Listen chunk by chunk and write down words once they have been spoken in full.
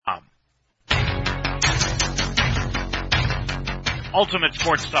Ultimate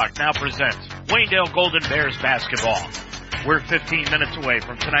Sports Talk now presents Waynedale Golden Bears basketball. We're 15 minutes away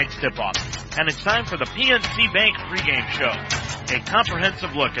from tonight's tip-off, and it's time for the PNC Bank pregame show. A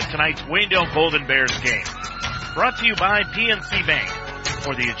comprehensive look at tonight's Waynedale Golden Bears game. Brought to you by PNC Bank.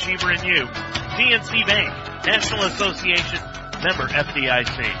 For the achiever in you, PNC Bank, National Association, member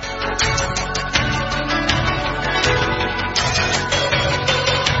FDIC.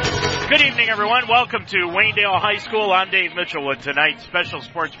 Good evening, everyone. Welcome to Waynedale High School. I'm Dave Mitchell with tonight's special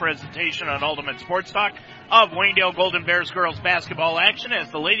sports presentation on Ultimate Sports Talk of Waynedale Golden Bears girls basketball action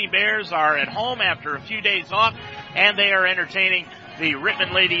as the Lady Bears are at home after a few days off, and they are entertaining the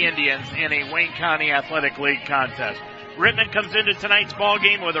Rittman Lady Indians in a Wayne County Athletic League contest. Rittman comes into tonight's ball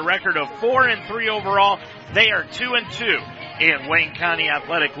game with a record of 4-3 overall. They are 2-2 in Wayne County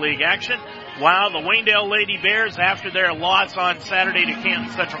Athletic League action, while the Waynedale Lady Bears, after their loss on Saturday to Canton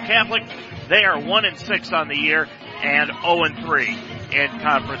Central Catholic, they are 1-6 on the year and 0-3 in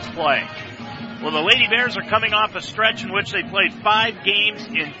conference play. Well, the Lady Bears are coming off a stretch in which they played 5 games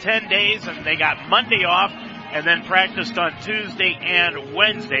in 10 days, and they got Monday off and then practiced on Tuesday and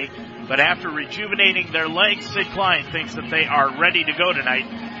Wednesday. But after rejuvenating their legs, Sid Klein thinks that they are ready to go tonight,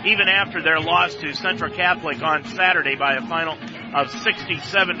 even after their loss to Central Catholic on Saturday by a final of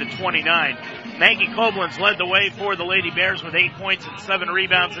 67-29. Maggie Koblenz led the way for the Lady Bears with 8 points and 7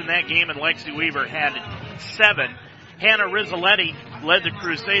 rebounds in that game, and Lexi Weaver had 7. Hannah Rizzoletti led the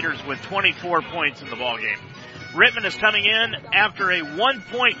Crusaders with 24 points in the ballgame. Rittman is coming in after a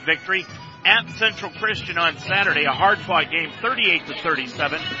 1-point victory at Central Christian on Saturday, a hard-fought game,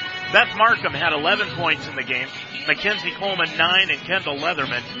 38-37. Beth Markham had 11 points in the game. Mackenzie Coleman 9 and Kendall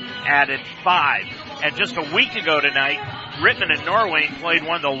Leatherman added 5. And just a week ago tonight, Rittman and Norwayne played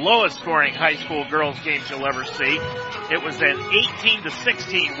one of the lowest scoring high school girls games you'll ever see. It was an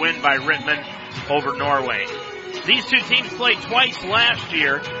 18-16 win by Rittman over Norwayne. These two teams played twice last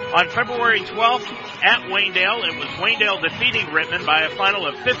year. On February 12th at Waynedale, it was Waynedale defeating Rittman by a final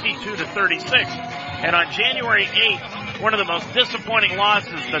of 52-36. And on January 8th, one of the most disappointing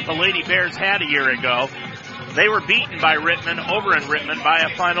losses that the Lady Bears had a year ago, they were beaten by Rittman over in Rittman by a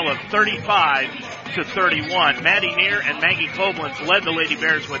final of 35-31. Maddie Neer and Maggie Koblenz led the Lady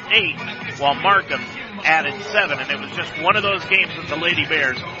Bears with 8, while Markham added 7, and it was just one of those games that the Lady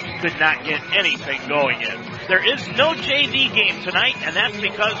Bears could not get anything going in. There is no JV game tonight, and that's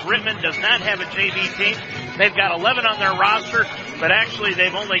because Rittman does not have a JV team. They've got 11 on their roster, but actually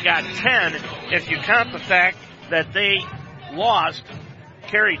they've only got 10 if you count the fact that they lost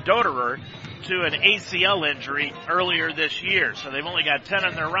Carrie Doderer to an ACL injury earlier this year. So they've only got 10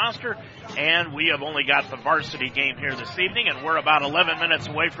 on their roster, and we have only got the varsity game here this evening, and we're about 11 minutes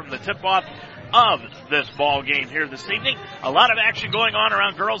away from the tip-off of this ball game here this evening. A lot of action going on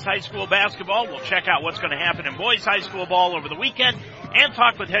around girls high school basketball. We'll check out what's going to happen in boys high school ball over the weekend and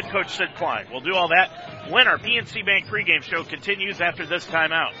talk with head coach Sid Klein. We'll do all that when our PNC Bank pregame show continues after this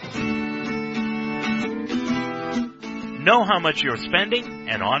timeout. Know how much you're spending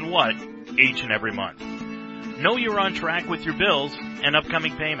and on what each and every month. Know you're on track with your bills and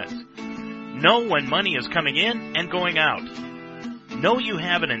upcoming payments. Know when money is coming in and going out. Know you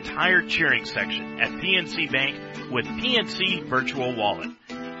have an entire cheering section at PNC Bank with PNC Virtual Wallet.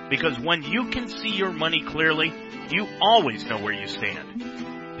 Because when you can see your money clearly, you always know where you stand.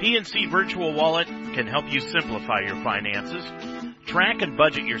 PNC Virtual Wallet can help you simplify your finances, track and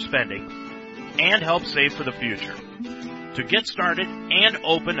budget your spending, and help save for the future. To get started and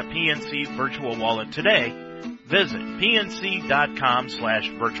open a PNC Virtual Wallet today, visit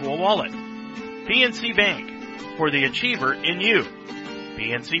pnc.com/virtual wallet. PNC Bank, for the achiever in you.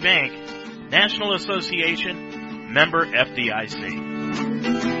 PNC Bank, National Association, member FDIC.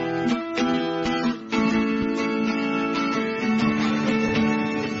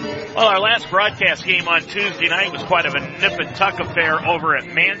 Well, our last broadcast game on Tuesday night was quite of a nip-and-tuck affair over at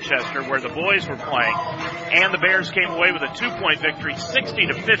Manchester where the boys were playing. And the Bears came away with a 2-point victory,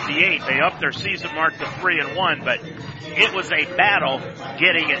 60-58. They upped their season mark to 3-1, but it was a battle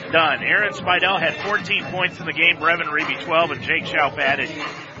getting it done. Aaron Spidell had 14 points in the game, Brevin Reeby 12, and Jake Schauf added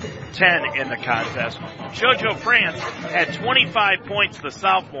 10 in the contest. Jojo France had 25 points, the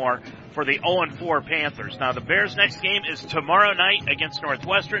sophomore, for the 0-4 Panthers. Now, the Bears' next game is tomorrow night against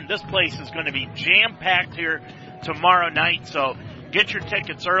Northwestern. This place is going to be jam-packed here tomorrow night, so get your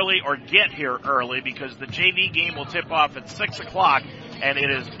tickets early or get here early because the JV game will tip off at 6 o'clock, and it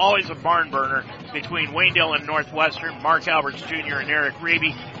is always a barn burner between Waynedale and Northwestern, Mark Alberts Jr. and Eric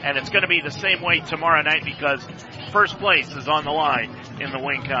Reeby, and it's going to be the same way tomorrow night because first place is on the line in the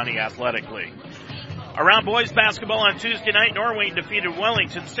Wayne County Athletic League. Around boys basketball on Tuesday night, Norwayne defeated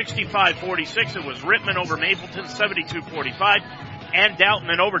Wellington 65-46. It was Rittman over Mapleton 72-45. And Dalton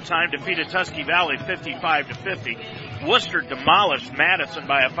in overtime defeated Tusky Valley 55-50. Worcester demolished Madison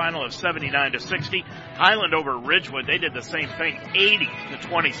by a final of 79-60. Highland over Ridgewood, they did the same thing,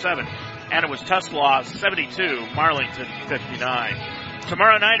 80-27. And it was Tuslaw 72, Marlington 59.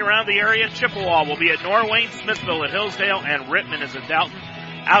 Tomorrow night around the area, Chippewa will be at Norwayne, Smithville at Hillsdale, and Rittman is at Dalton.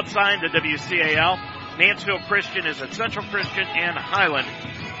 Outside the WCAL, Mansfield Christian is at Central Christian, and Highland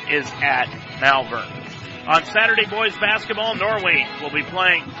is at Malvern. On Saturday, boys basketball, Norwayne will be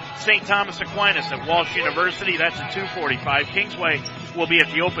playing St. Thomas Aquinas at Walsh University. That's at 2:45. Kingsway will be at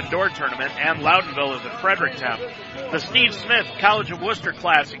the Open Door Tournament, and Loudonville is at Fredericktown. The Steve Smith College of Worcester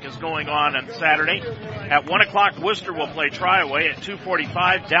Classic is going on Saturday. At 1 o'clock, Worcester will play Triaway. At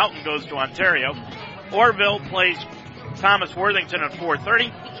 2:45, Dalton goes to Ontario. Orville plays Thomas Worthington at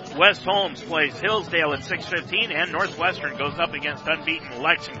 4:30. West Holmes plays Hillsdale at 6:15, and Northwestern goes up against unbeaten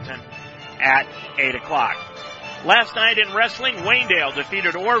Lexington at 8 o'clock. Last night in wrestling, Waynedale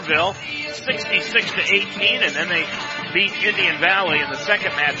defeated Orville 66-18, and then they beat Indian Valley in the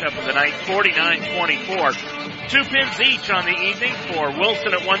second matchup of the night, 49-24. 2 pins each on the evening for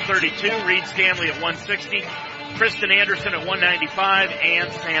Wilson at 132, Reed Stanley at 160, Kristen Anderson at 195,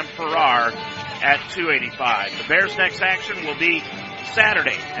 and Sam Farrar at 285. The Bears' next action will be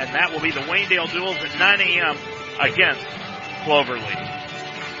Saturday, and that will be the Waynedale Duels at 9 a.m. against Cloverleaf.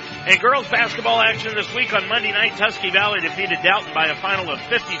 In girls basketball action this week on Monday night, Tusky Valley defeated Dalton by a final of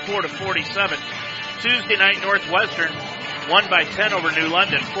 54-47. Tuesday night, Northwestern won by 10 over New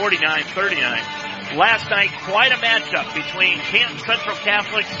London, 49-39. Last night, quite a matchup between Canton Central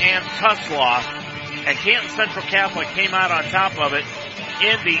Catholic and Tuslaw, and Canton Central Catholic came out on top of it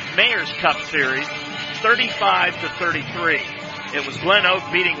in the Mayor's Cup Series, 35-33. It was Glen Oak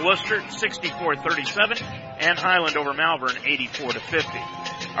beating Worcester 64-37 and Highland over Malvern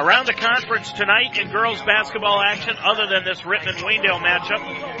 84-50. Around the conference tonight in girls basketball action, other than this Rittman-Waynedale matchup,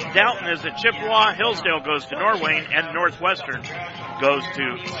 Dalton is at Chippewa, Hillsdale goes to Norwayne, and Northwestern goes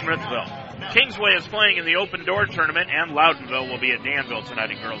to Smithville. Kingsway is playing in the Open Door Tournament, and Loudonville will be at Danville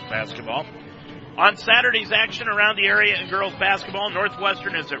tonight in girls basketball. On Saturday's action around the area in girls basketball,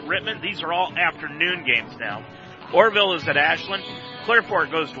 Northwestern is at Rittman. These are all afternoon games now. Orville is at Ashland.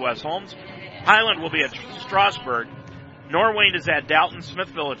 Clearport goes to West Holmes. Highland will be at Strasburg. Norwayne is at Dalton.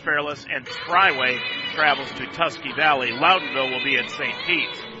 Smithville at Fairless. And Triway travels to Tusky Valley. Loudonville will be at St.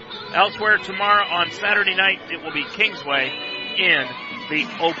 Pete's. Elsewhere tomorrow on Saturday night, it will be Kingsway in the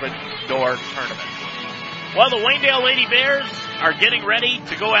Open Door Tournament. Well, the Waynedale Lady Bears are getting ready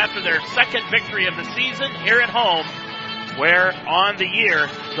to go after their second victory of the season here at home, where on the year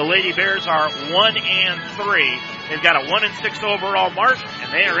the Lady Bears are 1-3. They've got a 1-6 overall mark,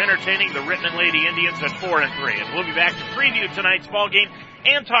 and they are entertaining the Rittman Lady Indians at 4-3. And we'll be back to preview tonight's ball game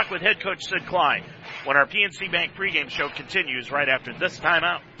and talk with head coach Sid Klein when our PNC Bank pregame show continues right after this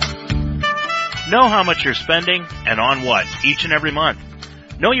timeout. Know how much you're spending and on what each and every month.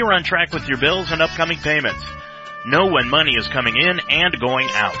 Know you're on track with your bills and upcoming payments. Know when money is coming in and going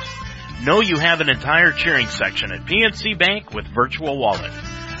out. Know you have an entire cheering section at PNC Bank with Virtual Wallet.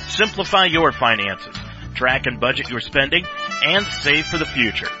 Simplify your finances, track and budget your spending, and save for the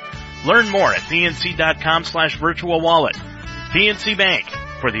future. Learn more at pnc.com/virtual wallet. PNC Bank,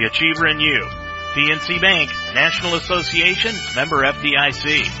 for the achiever in you. PNC Bank, National Association, member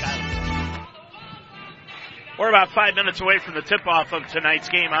FDIC. We're about 5 minutes away from the tip-off of tonight's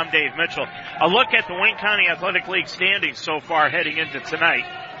game. I'm Dave Mitchell. A look at the Wayne County Athletic League standings so far heading into tonight.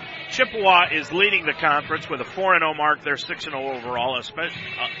 Chippewa is leading the conference with a 4-0 mark. They're 6-0 overall,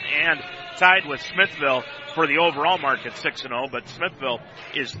 and tied with Smithville for the overall mark at 6-0, but Smithville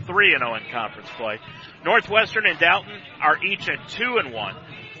is 3-0 in conference play. Northwestern and Dalton are each at 2-1.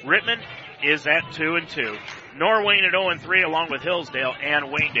 Rittman is at 2-2. Norwayne at 0-3 along with Hillsdale and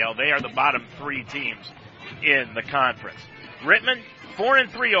Waynedale. They are the bottom 3 teams in the conference. Rittman,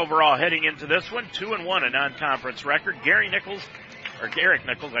 4-3 overall heading into this one, 2-1 a non-conference record. Derek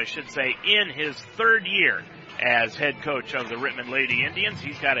Nichols, I should say, in his third year as head coach of the Rittman Lady Indians.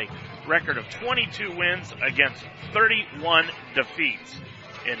 He's got a record of 22 wins against 31 defeats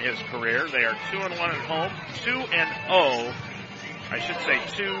in his career. They are 2-1 at home, 2-2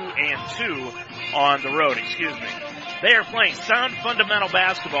 on the road, They are playing sound fundamental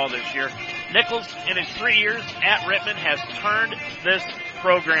basketball this year. Nichols, in his 3 years at Rittman, has turned this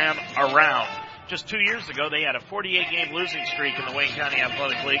program around. Just 2 years ago, they had a 48-game losing streak in the Wayne County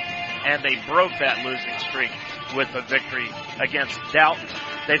Athletic League, and they broke that losing streak with a victory against Dalton.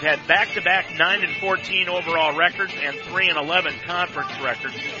 They've had back-to-back 9-14 overall records and 3-11 conference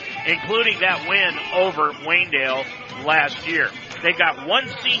records, including that win over Waynedale last year. They've got one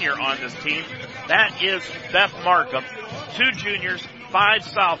senior on this team. That is Beth Markham. 2 juniors, 5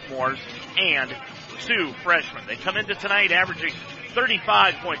 sophomores, and 2 freshmen. They come into tonight averaging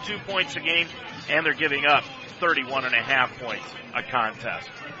 35.2 points a game, and they're giving up 31.5 points a contest.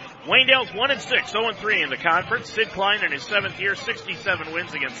 Waynedale's 1-6, 0-3 in the conference. Sid Klein in his 7th year, 67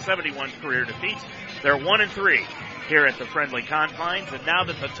 wins against 71 career defeats. They're 1-3 here at the friendly confines, and now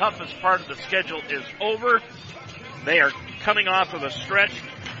that the toughest part of the schedule is over, they are coming off of a stretch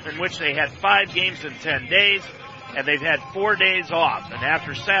in which they had 5 games in 10 days, and they've had 4 days off. And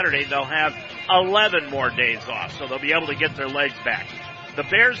after Saturday, they'll have 11 more days off, so they'll be able to get their legs back. The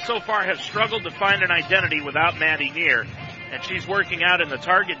Bears so far have struggled to find an identity without Maddie Neer, and she's working out, and the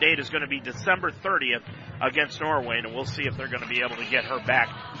target date is going to be December 30th against Norway, and we'll see if they're going to be able to get her back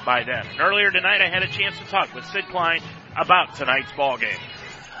by then. And earlier tonight, I had a chance to talk with Sid Klein about tonight's ball game.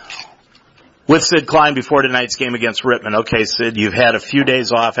 With Sid Klein before tonight's game against Rittman. Okay, Sid, you've had a few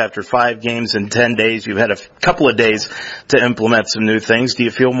days off after 5 games in 10 days. You've had a couple of days to implement some new things. Do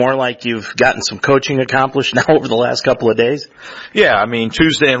you feel more like you've gotten some coaching accomplished now over the last couple of days? Yeah, I mean,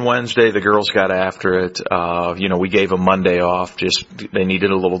 Tuesday and Wednesday, the girls got after it. We gave them Monday off. Just, they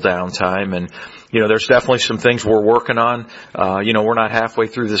needed a little downtime. And, there's definitely some things we're working on. We're not halfway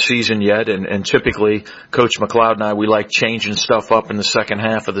through the season yet. And typically, Coach McLeod and I, we like changing stuff up in the second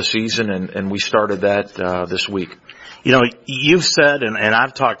half of the season. And we started that this week. You've said, and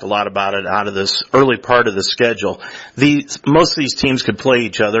I've talked a lot about it out of this early part of the schedule, most of these teams could play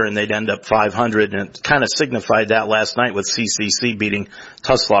each other and they'd end up 500, and it kind of signified that last night with CCC beating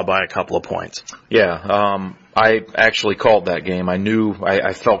Tuslaw by a couple of points. Yeah, I actually called that game.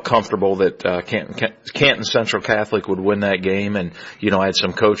 I felt comfortable that Canton Central Catholic would win that game, and I had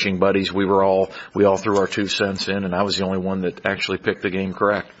some coaching buddies. We all threw our 2 cents in, and I was the only one that actually picked the game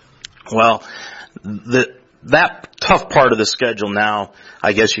correct. Well, that tough part of the schedule now,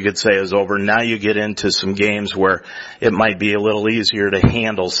 I guess you could say, is over. Now you get into some games where it might be a little easier to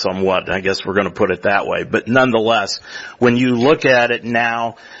handle somewhat. I guess we're going to put it that way. But nonetheless, when you look at it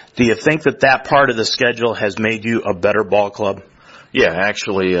now, do you think that part of the schedule has made you a better ball club? Yeah,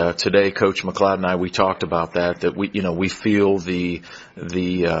 actually, today, Coach McLeod and I, we talked about that we feel the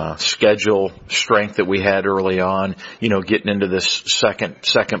schedule strength that we had early on, getting into this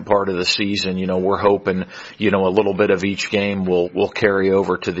second part of the season, we're hoping, a little bit of each game will carry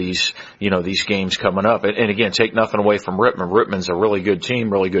over to these games coming up. And again, take nothing away from Rittman. Rittman's a really good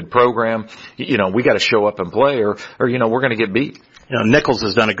team, really good program. We got to show up and play or we're going to get beat. Nichols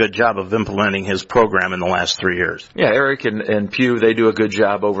has done a good job of implementing his program in the last 3 years. Yeah, Eric and Pugh, they do a good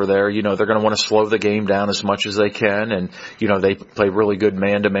job over there. They're going to want to slow the game down as much as they can, and they play really good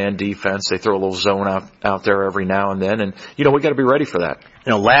man-to-man defense. They throw a little zone out there every now and then, and we got to be ready for that.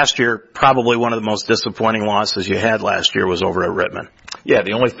 Last year, probably one of the most disappointing losses you had last year was over at Rittman. Yeah,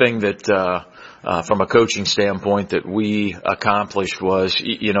 the only thing that from a coaching standpoint that we accomplished was,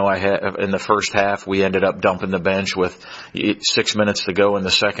 I had in the first half we ended up dumping the bench with 6 minutes to go in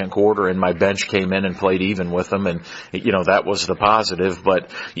the second quarter, and my bench came in and played even with them, and that was the positive. But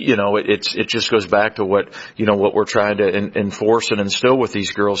it just goes back to what we're trying to enforce and instill with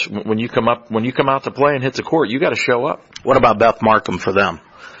these girls. When you come out to play and hit the court, you got to show up. What about Beth Markham for them?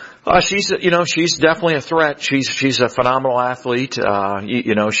 She's definitely a threat. She's a phenomenal athlete.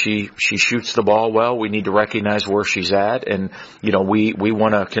 She shoots the ball well. We need to recognize where she's at, and we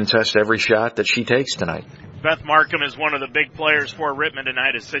want to contest every shot that she takes tonight. Beth Markham is one of the big players for Rittman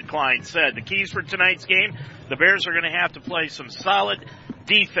tonight, as Sid Klein said. The keys for tonight's game, the Bears are going to have to play some solid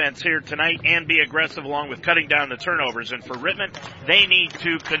defense here tonight and be aggressive along with cutting down the turnovers. And for Rittman, they need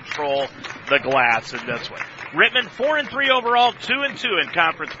to control the glass in this one. Rittman 4-3 overall, 2-2 in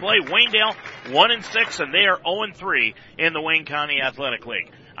conference play. Waynedale 1-6, and they are 0-3 in the Wayne County Athletic League.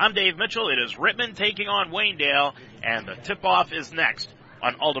 I'm Dave Mitchell. It is Rittman taking on Waynedale, and the tip-off is next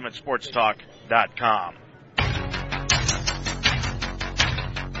on UltimateSportsTalk.com.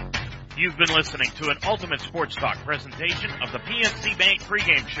 You've been listening to an Ultimate Sports Talk presentation of the PNC Bank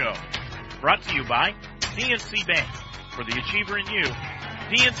pregame show. Brought to you by PNC Bank. For the achiever in you,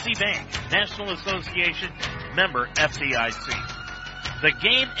 PNC Bank, National Association, member FDIC. The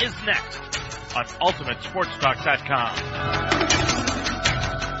game is next on UltimateSportsTalk.com.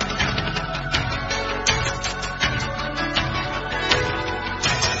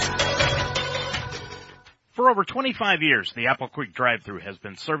 For over 25 years, the Apple Creek drive-thru has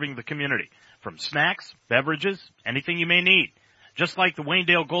been serving the community. From snacks, beverages, anything you may need. Just like the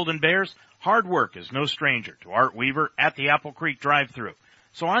Waynedale Golden Bears, hard work is no stranger to Art Weaver at the Apple Creek drive-thru.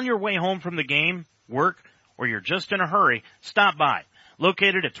 So on your way home from the game, work, or you're just in a hurry, stop by.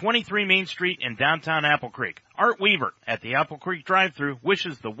 located at 23 Main Street in downtown Apple Creek. Art Weaver at the Apple Creek drive-thru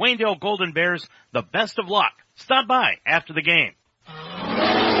wishes the Waynedale Golden Bears the best of luck. Stop by after the game.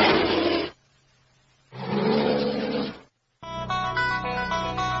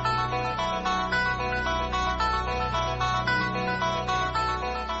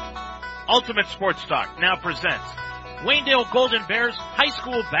 Ultimate Sports Talk now presents Waynedale Golden Bears High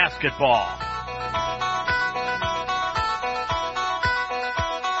School Basketball.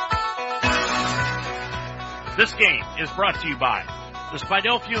 This game is brought to you by the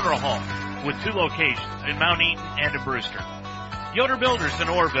Spidell Funeral Home, with 2 locations in Mount Eaton and in Brewster. Yoder Builders in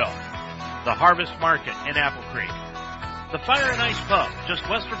Orrville. The Harvest Market in Apple Creek. The Fire and Ice Pub, just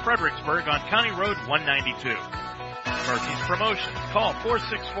west of Fredericksburg on County Road 192. Murphy's Promotions. Call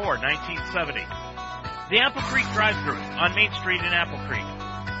 464-1970. The Apple Creek Drive-Thru on Main Street in Apple Creek.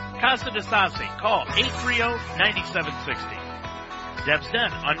 Casa de Sassi. Call 830-9760. Deb's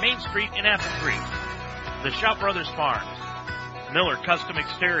Den on Main Street in Apple Creek. The Shout Brothers Farms. Miller Custom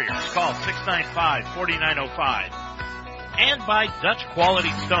Exteriors. Call 695-4905. And by Dutch Quality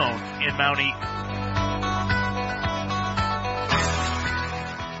Stone in Mount Eaton.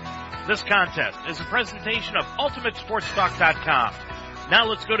 This contest is a presentation of UltimateSportsTalk.com. Now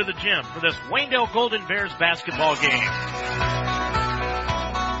let's go to the gym for this Waynedale Golden Bears basketball game.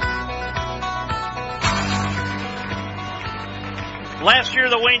 Last year,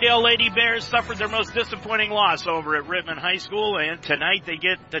 the Waynedale Lady Bears suffered their most disappointing loss over at Rittman High School, and tonight they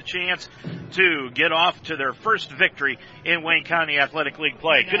get the chance to get off to their first victory in Wayne County Athletic League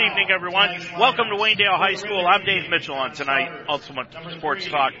play. Good evening, everyone. Welcome to Waynedale High School. I'm Dave Mitchell on tonight,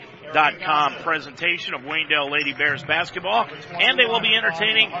 UltimateSportsTalk.com presentation of Waynedale Lady Bears basketball, and they will be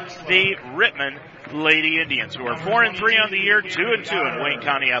entertaining the Rittman Lady Indians, who are 4-3 on the year, 2-2 in Wayne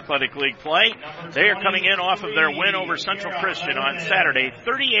County Athletic League play. They are coming in off of their win over Central Christian on Saturday,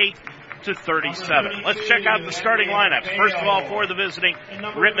 38-37. Let's check out the starting lineups. First of all, for the visiting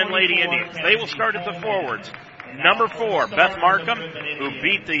Rittman Lady Indians, they will start at the forwards. Number 4, Beth Markham, who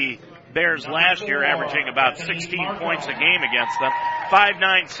beat the Bears last year, averaging about 16 points a game against them.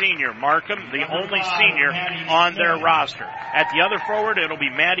 5'9" senior Markham, the only senior on their roster. At the other forward, it'll be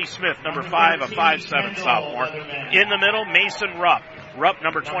Maddie Smith, number 5, a 5'7" sophomore. In the middle, Mason Rupp. Rupp,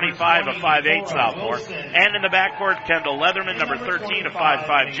 number 25, a 5'8" sophomore. And in the backcourt, Kendall Leatherman, number 13, a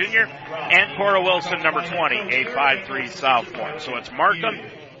 5'5" junior. And Cora Wilson, number 20, a 5'3" sophomore. So it's Markham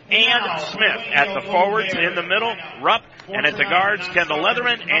and Smith at the forwards. In the middle, Rupp. And at the guards, Kendall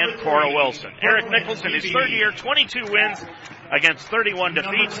Leatherman and Cora Wilson. Eric Nichols in his third year, 22 wins against 31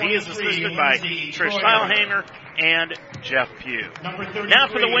 defeats. He is assisted by Trish Seilhamer and Jeff Pugh. Now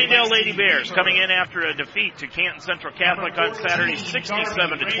for the Waynedale Lady Bears, coming in after a defeat to Canton Central Catholic on Saturday,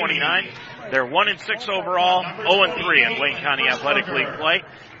 67-29. They're 1-6 overall, 0-3 in Wayne County Athletic League play.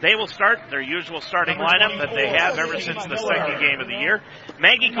 They will start their usual starting lineup that they have ever since the second game of the year.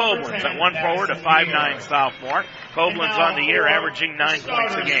 Maggie Koblenz at one forward, a 5'9" sophomore. Koblenz on the year, averaging 9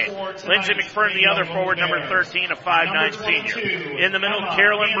 points a game. Lindsay McFern, the other forward, number 13, a 5'9" senior. In the middle,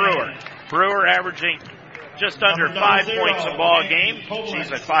 Carolyn Brewer. Brewer averaging just under 5 points a ball game. She's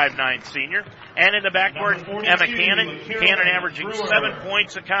a 5'9" senior. And in the backcourt, Emma Cannon. Cannon averaging 7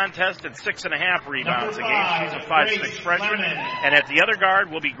 points a contest and 6.5 rebounds a game. She's a 5'6" freshman. And at the other guard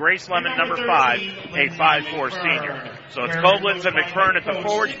will be Grace Lemon, number 5, a 5'4" senior. So it's Koblenz and McFern at the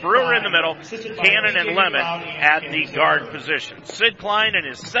forwards, Brewer in the middle, Cannon and Lemon at the guard position. Sid Klein in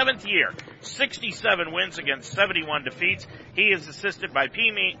his 7th year, 67 wins against 71 defeats. He is assisted by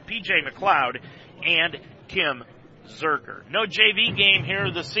P.J. McLeod and Kim Zerker. No JV game here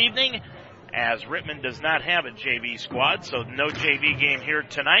this evening, as Rittman does not have a JV squad, so no JV game here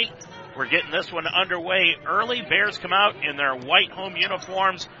tonight. We're getting this one underway early. Bears come out in their white home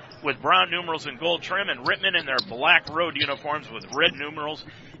uniforms with brown numerals and gold trim, and Rittman in their black road uniforms with red numerals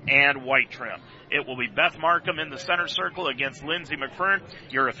and white trim. It will be Beth Markham in the center circle against Lindsay McFern.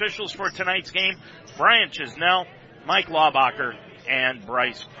 Your officials for tonight's game, Brian Chisnell, Mike Laubacher, and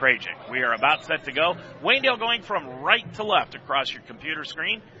Bryce Krajik. We are about set to go. Waynedale going from right to left across your computer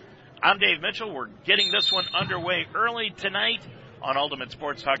screen. I'm Dave Mitchell. We're getting this one underway early tonight on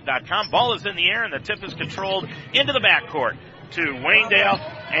UltimateSportsTalk.com. Ball is in the air, and the tip is controlled into the backcourt to Waynedale,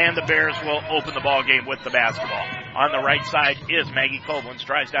 and the Bears will open the ball game with the basketball. On the right side is Maggie Koblenz.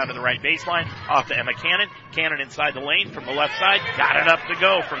 Drives down to the right baseline, off to Emma Cannon. Cannon inside the lane from the left side. Got it up to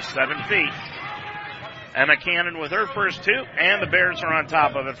go from 7 feet. Emma Cannon with her first 2, and the Bears are on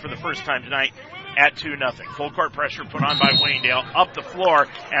top of it for the first time tonight at 2-0. Full court pressure put on by Waynedale up the floor,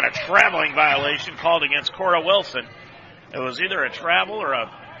 and a traveling violation called against Cora Wilson. It was either a travel or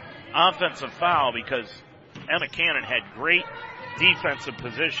a offensive foul because Emma Cannon had great defensive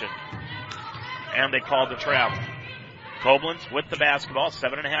position. And they called the travel. Koblenz with the basketball,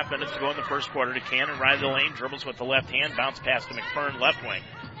 7.5 minutes to go in the first quarter to Cannon, right of the lane, dribbles with the left hand, bounce pass to McFern, left wing.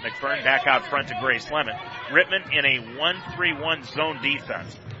 McFern back out front to Grace Lemon. Rittman in a 1-3-1 zone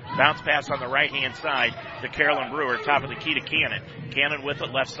defense. Bounce pass on the right-hand side to Carolyn Brewer, top of the key to Cannon. Cannon with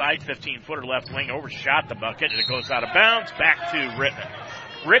it, left side, 15-footer left wing, overshot the bucket, and it goes out of bounds, back to Rittman.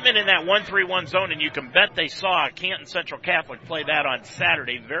 Rittman in that 1-3-1 zone, and you can bet they saw Canton Central Catholic play that on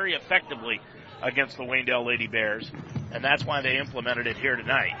Saturday very effectively against the Waynedale Lady Bears, and that's why they implemented it here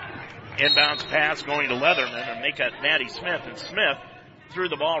tonight. Inbounds pass going to Leatherman, and make it Maddie Smith, and Smith threw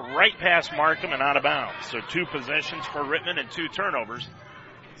the ball right past Markham and out of bounds. So 2 possessions for Rittman and 2 turnovers,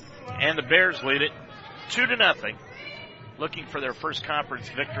 and the Bears lead it 2-0, looking for their first conference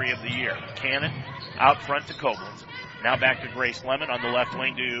victory of the year. Cannon out front to Koblenz. Now back to Grace Lemon on the left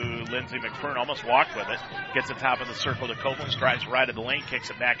wing to Lindsay McFern. Almost walked with it. Gets the top of the circle to Koblenz. Drives right of the lane.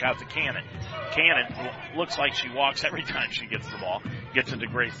 Kicks it back out to Cannon. Cannon looks like she walks every time she gets the ball. Gets it to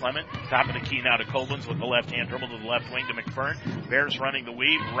Grace Lemon. Top of the key now to Koblenz with the left hand dribble to the left wing to McFern. Bears running the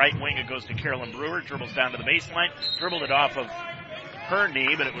weave. Right wing it goes to Carolyn Brewer. Dribbles down to the baseline. Dribbled it off of her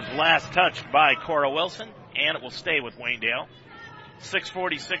knee, but it was last touched by Cora Wilson. And it will stay with Waynedale.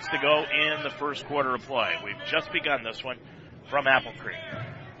 6:46 to go in the first quarter of play. We've just begun this one from Apple Creek.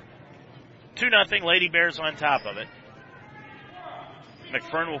 2-0, Lady Bears on top of it.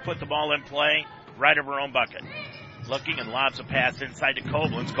 McFern will put the ball in play right of her own bucket. Looking and lobs a pass inside to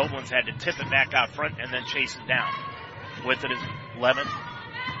Koblenz. Koblenz had to tip it back out front and then chase it down. With it is Lemon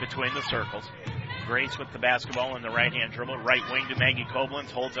between the circles. Grace with the basketball in the right-hand dribble. Right wing to Maggie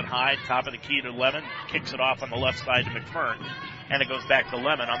Koblenz. Holds it high. Top of the key to Lemon. Kicks it off on the left side to McFern. And it goes back to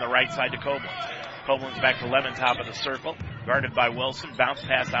Lemon on the right side to Koblenz. Koblenz back to Lemon, top of the circle. Guarded by Wilson. Bounce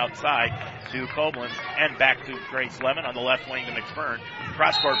pass outside to Koblenz. And back to Grace Lemon on the left wing to McFern.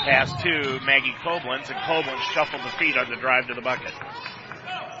 Cross-court pass to Maggie Koblenz. And Koblenz shuffled the feet on the drive to the bucket.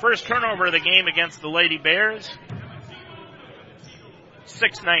 First turnover of the game against the Lady Bears.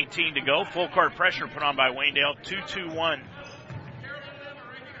 6:19 to go. Full court pressure put on by Waynedale. 2-2-1.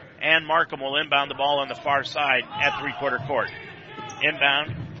 And Markham will inbound the ball on the far side at three-quarter court.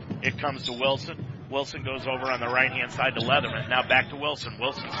 Inbound. It comes to Wilson. Wilson goes over on the right-hand side to Leatherman. Now back to Wilson.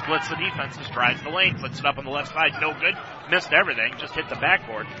 Wilson splits the defenses, drives the lane, puts it up on the left side. No good. Missed everything. Just hit the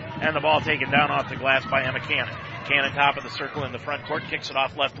backboard. And the ball taken down off the glass by Emma Cannon. Cannon top of the circle in the front court. Kicks it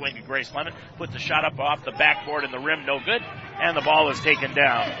off left wing to Grace Lemon. Put the shot up off the backboard and the rim. No good. And the ball is taken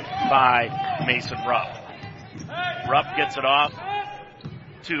down by Mason Rupp. Rupp gets it off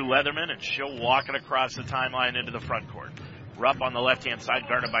to Leatherman, and she'll walk it across the timeline into the front court. Rupp on the left-hand side,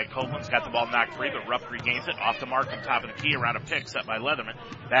 guarded by Koblenz. Got the ball knocked free, but Rupp regains it. Off to Markham, top of the key, around a pick set by Leatherman.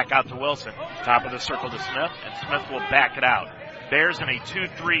 Back out to Wilson. Top of the circle to Smith, and Smith will back it out. Bears in a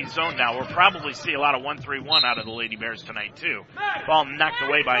 2-3 zone now. We'll probably see a lot of 1-3-1 out of the Lady Bears tonight, too. Ball knocked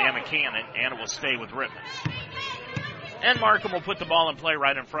away by Emma Cannon, and it will stay with Rittman. And Markham will put the ball in play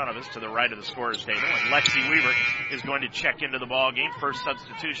right in front of us to the right of the scorer's table. And Lexi Weaver is going to check into the ball game. First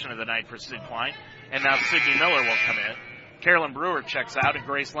substitution of the night for Sid Klein. And now Sydney Miller will come in. Carolyn Brewer checks out and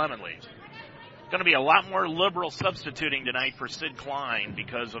Grace Lemon leaves. Going to be a lot more liberal substituting tonight for Sid Klein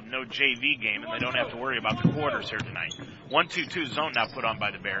because of no JV game, and they don't have to worry about the quarters here tonight. 1-2-2 zone now put on by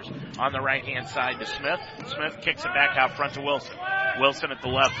the Bears. On the right-hand side to Smith. Smith kicks it back out front to Wilson. Wilson at the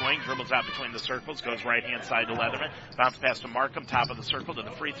left wing, dribbles out between the circles, goes right-hand side to Leatherman. Bounce pass to Markham, top of the circle to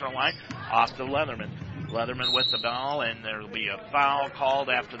the free throw line. Off to Leatherman. Leatherman with the ball, and there will be a foul called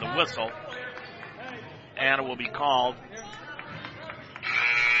after the whistle. And it will be called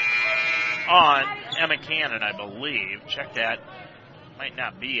on Emma Cannon, I believe. Check that. Might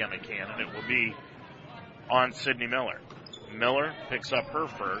not be Emma Cannon. It will be on Sydney Miller. Miller picks up her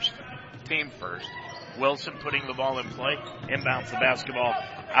first, team first. Wilson putting the ball in play. Inbounds the basketball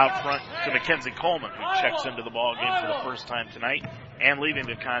out front to Mackenzie Coleman, who checks into the ball game for the first time tonight. And leaving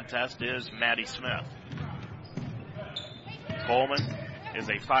the contest is Maddie Smith. Coleman is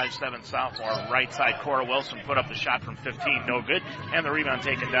a 5'7" sophomore. Right side, Cora Wilson put up the shot from 15, no good. And the rebound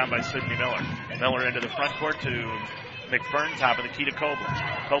taken down by Sydney Miller. Miller into the front court to McFern, top of the key to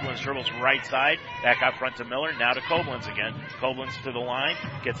Koblenz. Koblenz dribbles right side, back out front to Miller, now to Koblenz again. Koblenz to the line,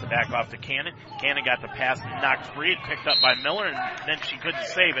 gets it back off to Cannon. Cannon got the pass knocked free, it picked up by Miller, and then she couldn't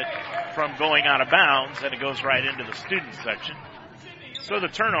save it from going out of bounds, and it goes right into the student section. So the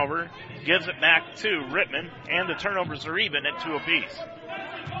turnover gives it back to Rittman, and the turnovers are even at 2 apiece.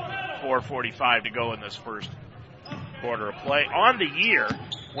 4:45 to go in this first quarter of play. On the year,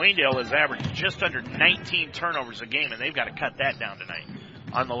 Waynedale has averaged just under 19 turnovers a game, and they've got to cut that down tonight.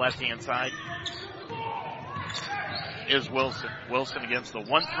 On the left-hand side is Wilson. Wilson against the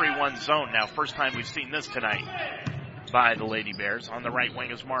 1-3-1 zone. Now, first time we've seen this tonight by the Lady Bears. On the right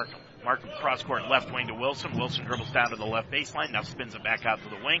wing is Markham. Markham cross court left wing to Wilson. Wilson dribbles down to the left baseline. Now spins it back out to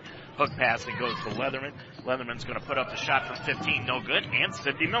the wing. Hook pass and goes to Leatherman. Leatherman's going to put up the shot from 15. No good. And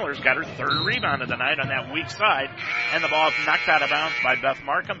Sydney Miller's got her third rebound of the night on that weak side. And the ball is knocked out of bounds by Beth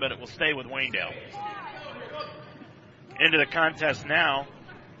Markham, but it will stay with Waynedale. Into the contest now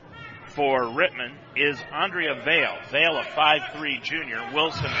for Rittman is Andrea Vale. Vale, a 5'3" junior.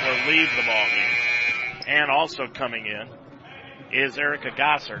 Wilson will leave the ball game. And also coming in is Erica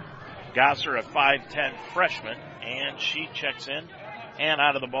Gosser. Gosser, a 5'10" freshman, and she checks in. And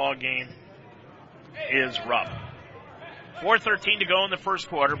out of the ball game is Rupp. 4:13 to go in the first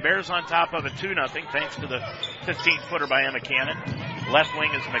quarter. Bears on top of it 2-0 thanks to the 15-footer by Emma Cannon. Left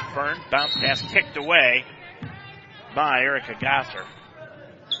wing is McFern. Bounce pass kicked away by Erica Gosser.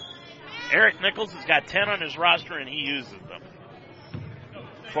 Eric Nichols has got 10 on his roster, and he uses them.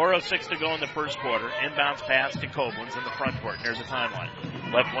 4:06 to go in the first quarter. Inbounds pass to Koblenz in the front court. There's a timeline.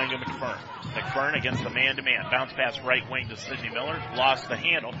 Left wing to McFern. McFern against the man-to-man. Bounce pass right wing to Sydney Miller. Lost the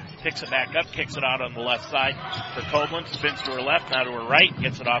handle. Picks it back up. Kicks it out on the left side for Koblenz. Spins to her left, now to her right.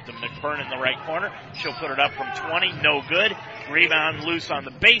 Gets it off to McFern in the right corner. She'll put it up from 20. No good. Rebound loose on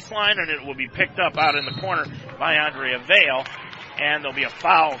the baseline, and it will be picked up out in the corner by Andrea Vale. And there'll be a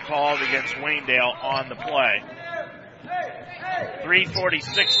foul called against Waynedale on the play.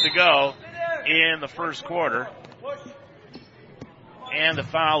 3:46 to go in the first quarter. And the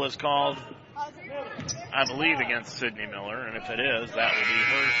foul is called, I believe, against Sydney Miller. And if it is, that will be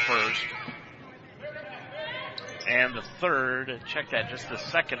hers first. And the third, check that, just the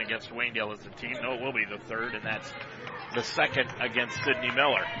second against Waynedale as the team. No, it will be the third, and that's the second against Sydney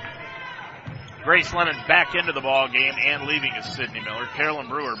Miller. Grace Lemon back into the ball game, and leaving is Sydney Miller. Carolyn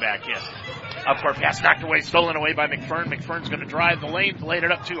Brewer back in. Up-court pass knocked away, stolen away by McFern. McFern's going to drive the lane, laid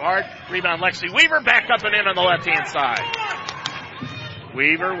it up too hard. Rebound Lexi Weaver, back up and in on the left-hand side.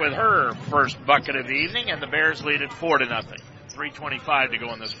 Weaver with her first bucket of the evening, and the Bears lead it 4-0. 3:25 to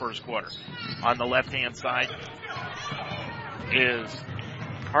go in this first quarter. On the left-hand side is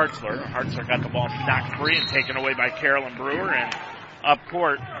Hartzler. Hartzler got the ball knocked free and taken away by Carolyn Brewer, and up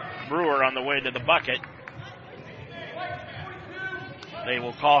court, Brewer on the way to the bucket. They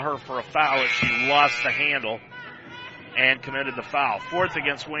will call her for a foul as she lost the handle and committed the foul. Fourth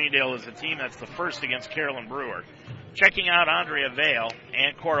against Waynedale as a team. That's the first against Carolyn Brewer. Checking out Andrea Vale,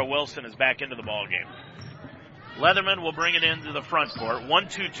 and Cora Wilson is back into the ball game. Leatherman will bring it into the front court.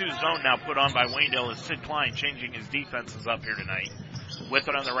 1-2-2 zone now put on by Waynedale as Sid Klein changing his defenses up here tonight. With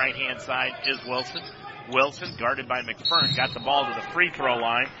it on the right-hand side is Wilson. Wilson, guarded by McFern, got the ball to the free throw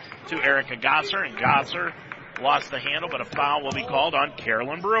line to Erica Gosser, and Gosser lost the handle, but a foul will be called on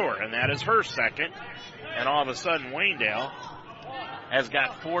Carolyn Brewer, and that is her second. And all of a sudden, Waynedale has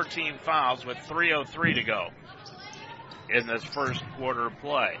got 14 fouls with 3:03 to go in this first quarter of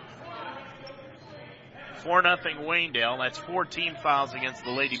play. 4-0 Waynedale. That's 14 fouls against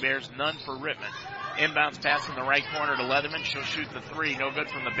the Lady Bears, none for Rittman. Inbounds pass in the right corner to Leatherman. She'll shoot the three. No good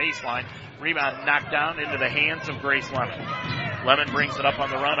from the baseline. Rebound knocked down into the hands of Grace Lemon. Lemon brings it up on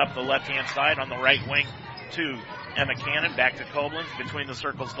the run, up the left-hand side on the right wing to Emma Cannon. Back to Koblenz. Between the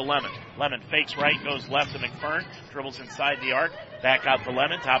circles to Lemon. Lemon fakes right, goes left to McFern. Dribbles inside the arc. Back out to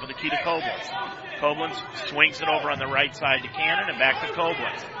Lemon. Top of the key to Koblenz. Koblenz swings it over on the right side to Cannon and back to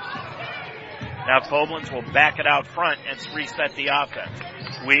Koblenz. Now Koblenz will back it out front and reset the offense.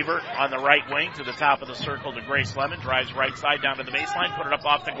 Weaver on the right wing to the top of the circle to Grace Lemon. Drives right side down to the baseline. Put it up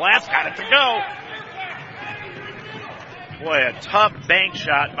off the glass. Got it to go. Boy, a tough bank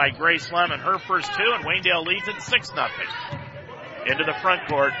shot by Grace Lemon. Her first two, and Waynedale leads it 6-0. Into the front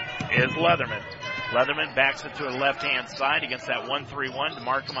court is Leatherman. Leatherman backs it to her left-hand side against that 1-3-1 to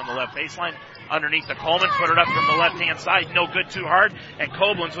Markham on the left baseline. Underneath the Coleman, put it up from the left-hand side. No good, too hard. And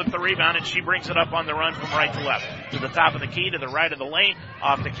Koblenz with the rebound, and she brings it up on the run from right to left. To the top of the key, to the right of the lane.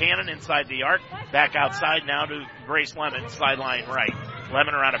 Off the Cannon, inside the arc. Back outside now to Grace Lemon, sideline right.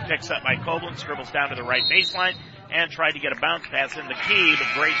 Lemon around a picks up by Koblenz, dribbles down to the right baseline, and tried to get a bounce pass in the key, but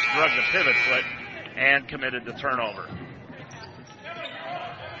Grace drugged the pivot foot and committed the turnover.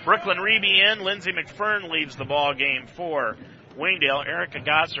 Brooklyn Reeby in. Lindsay McFern leaves the ball game for Waynedale. Erica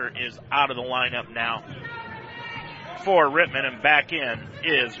Gosser is out of the lineup now for Rittman, and back in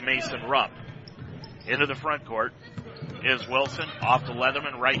is Mason Rupp. Into the front court is Wilson, off to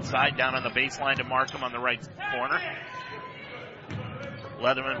Leatherman, right side, down on the baseline to Markham on the right corner.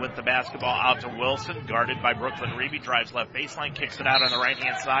 Leatherman with the basketball out to Wilson, guarded by Brooklyn Reeby, drives left baseline, kicks it out on the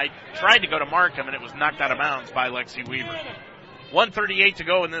right-hand side. Tried to go to Markham, and it was knocked out of bounds by Lexi Weaver. 1:38 to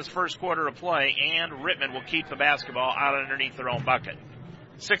go in this first quarter of play, and Rittman will keep the basketball out underneath their own bucket.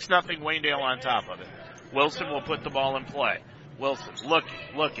 6-0 Waynedale on top of it. Wilson will put the ball in play. Wilson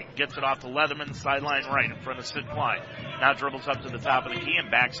looking, gets it off to Leatherman, sideline right in front of Sid Klein. Now dribbles up to the top of the key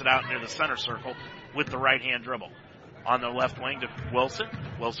and backs it out near the center circle with the right-hand dribble. On the left wing to Wilson.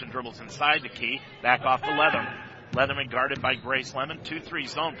 Wilson dribbles inside the key, back off to Leatherman. Leatherman guarded by Grace Lemon. 2-3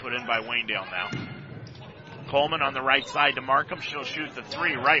 zone put in by Waynedale now. Coleman on the right side to Markham. She'll shoot the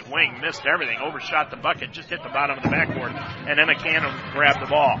three. Right wing. Missed everything. Overshot the bucket. Just hit the bottom of the backboard. And Emma Cannon grabbed the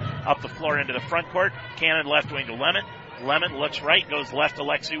ball. Up the floor into the front court. Cannon left wing to Lemon. Lemon looks right. Goes left to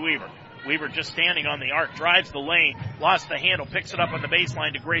Lexi Weaver. Weaver just standing on the arc. Drives the lane. Lost the handle. Picks it up on the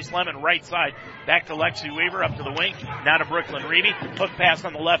baseline to Grace Lemon. Right side. Back to Lexi Weaver. Up to the wing. Now to Brooklyn Reeby. Hook pass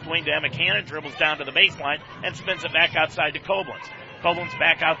on the left wing to Emma Cannon. Dribbles down to the baseline and spins it back outside to Koblenz. Koblenz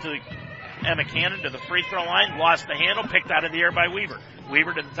back out to Emma Cannon to the free throw line. Lost the handle. Picked out of the air by Weaver.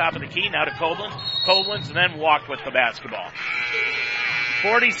 Weaver to the top of the key. Now to Koblenz. Koblenz and then walked with the basketball.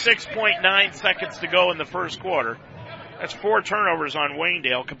 46.9 seconds to go in the first quarter. That's 4 turnovers on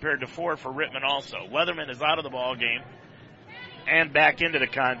Waynedale compared to 4 for Rittman also. Leatherman is out of the ball game. And back into the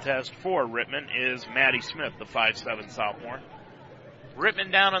contest for Rittman is Maddie Smith, the 5'7" sophomore.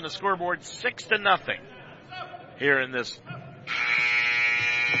 Rittman down on the scoreboard 6-0 here in this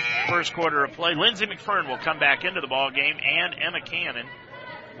first quarter of play. Lindsay McFern will come back into the ball game, and Emma Cannon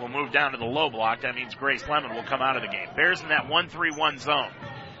will move down to the low block. That means Grace Lemon will come out of the game. Bears in that 1-3-1 zone.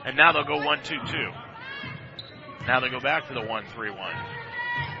 And now they'll go 1-2-2. Now they go back to the 1-3-1.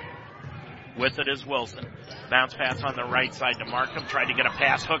 With it is Wilson. Bounce pass on the right side to Markham. Tried to get a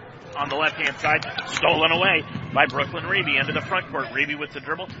pass hook on the left-hand side. Stolen away by Brooklyn Reeby into the front court. Reeby with the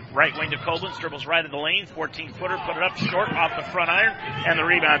dribble. Right wing to Koblenz. Dribbles right in the lane. 14-footer. Put it up short off the front iron. And the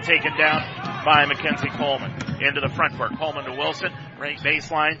rebound taken down by Mackenzie Coleman. Into the front court. Coleman to Wilson. Right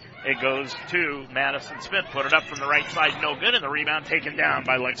baseline. It goes to Madison Smith. Put it up from the right side. No good. And the rebound taken down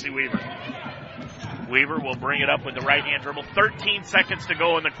by Lexi Weaver. Weaver will bring it up with the right-hand dribble. 13 seconds to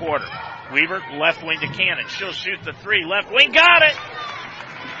go in the quarter. Weaver, left wing to Cannon. She'll shoot the three. Left wing, got it!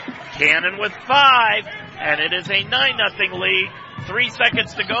 Cannon with 5, and it is a 9-0 lead. 3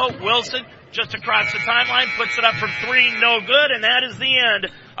 seconds to go. Wilson just across the timeline, puts it up from 3, no good, and that is the end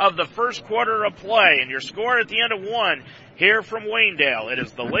of the first quarter of play. And your score at the end of 1 here from Waynedale. It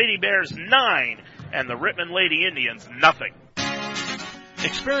is the Lady Bears 9 and the Rittman Lady Indians 0.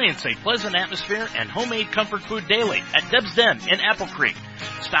 Experience a pleasant atmosphere and homemade comfort food daily at Deb's Den in Apple Creek.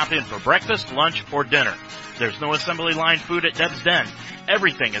 Stop in for breakfast, lunch, or dinner. There's no assembly line food at Deb's Den.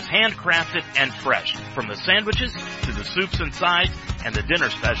 Everything is handcrafted and fresh, from the sandwiches to the soups and sides and the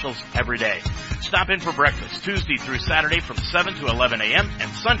dinner specials every day. Stop in for breakfast Tuesday through Saturday from 7 to 11 a.m.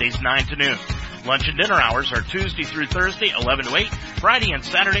 and Sundays 9 to noon. Lunch and dinner hours are Tuesday through Thursday 11 to 8, Friday and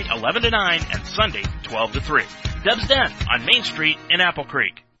Saturday 11 to 9, and Sunday 12 to 3. Deb's Den on Main Street in Apple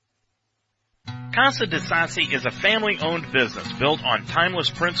Creek. Casa de Sassi is a family-owned business built on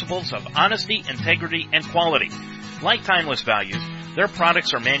timeless principles of honesty, integrity, and quality. Like timeless values, their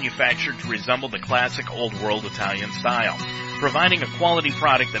products are manufactured to resemble the classic old-world Italian style. Providing a quality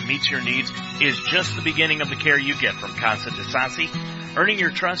product that meets your needs is just the beginning of the care you get from Casa de Sassi. Earning your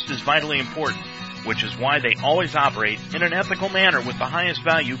trust is vitally important, which is why they always operate in an ethical manner with the highest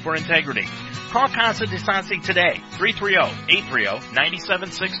value for integrity. Call Casa de Sassi today,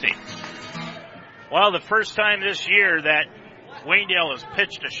 330-830-9760. Well, the first time this year that Waynedale has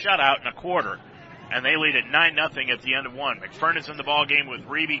pitched a shutout in a quarter, and they lead at 9-0 at the end of 1. McFern is in the ball game with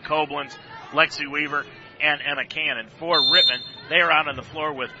Reeby, Koblenz, Lexi Weaver, and Emma Cannon. For Rittman, they are out on the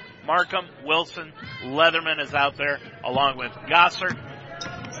floor with Markham, Wilson, Leatherman is out there, along with Gossert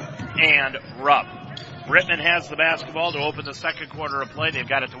and Rupp. Rittman has the basketball to open the second quarter of play. They've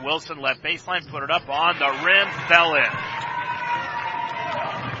got it to Wilson, left baseline, put it up on the rim, fell in.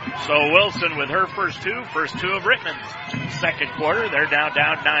 So Wilson with her first two of Rittman's second quarter. They're down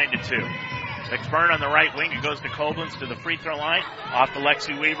 9-2. McFern on the right wing. It goes to Koblenz to the free throw line. Off to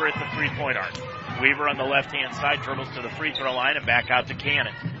Lexi Weaver at the three-point arc. Weaver on the left-hand side dribbles to the free throw line and back out to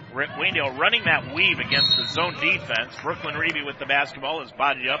Cannon. Waynedale running that weave against the zone defense. Brooklyn Reeby with the basketball is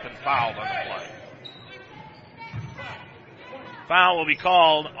bodied up and fouled on the play. Foul will be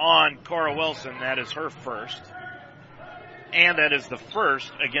called on Cora Wilson. That is her first. And that is the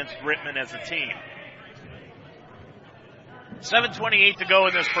first against Rittman as a team. 7:28 to go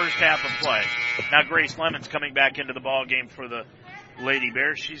in this first half of play. Now Grace Lemon's coming back into the ball game for the Lady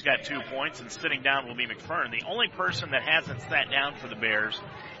Bears. She's got 2 points, and sitting down will be McFern. The only person that hasn't sat down for the Bears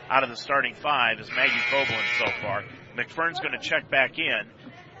out of the starting 5 is Maggie Koblenz so far. McFern's going to check back in,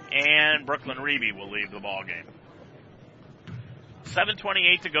 and Brooklyn Reeby will leave the ball game.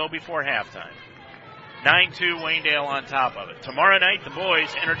 7:28 to go before halftime. 9-2 Waynedale on top of it. Tomorrow night, the boys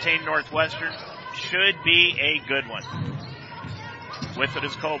entertain Northwestern. Should be a good one. With it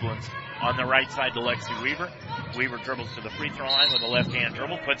is Koblenz on the right side to Lexi Weaver. Weaver dribbles to the free throw line with a left-hand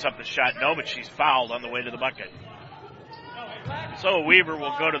dribble. Puts up the shot. No, but she's fouled on the way to the bucket. So Weaver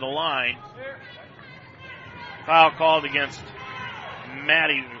will go to the line. Foul called against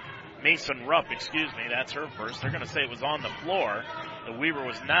Mason Rupp, that's her first. They're going to say it was on the floor. The Weaver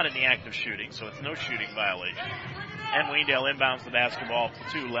was not in the act of shooting, so it's no shooting violation. And Waynedale inbounds the basketball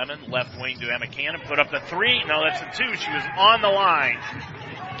to Lemon. Left wing to Emma Cannon. Put up the three. No, that's a two. She was on the line.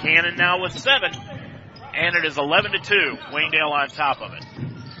 Cannon now with 7. And it is 11-2. Waynedale on top of it.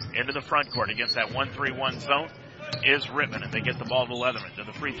 Into the front court against that 1-3-1 zone is Rittman, and they get the ball to Leatherman to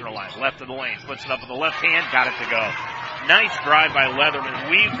the free throw line. Left of the lane. Puts it up with the left hand. Got it to go. Nice drive by Leatherman.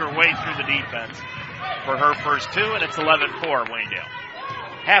 Weaves her way through the defense for her first 2, and it's 11-4 Waynedale.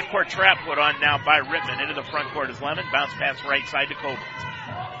 Half-court trap put on now by Rittman. Into the front court is Lemon. Bounce pass right side to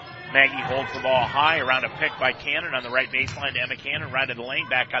Koblenz. Maggie holds the ball high around a pick by Cannon on the right baseline to Emma Cannon. Right of the lane.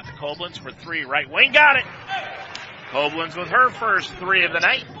 Back out to Koblenz for 3. Right wing. Got it! Koblenz with her first 3 of the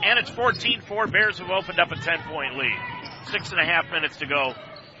night, and it's 14-4. Bears have opened up a 10-point lead. 6.5 minutes to go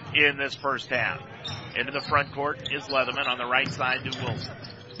in this first half. Into the front court is Leatherman on the right side to Wilson.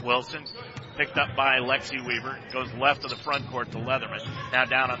 Wilson picked up by Lexi Weaver. Goes left of the front court to Leatherman. Now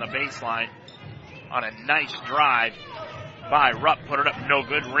down on the baseline on a nice drive by Rupp. Put it up, no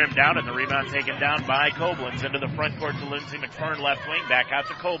good. Rimmed out, and the rebound taken down by Koblenz. Into the front court to Lindsay McFern, left wing. Back out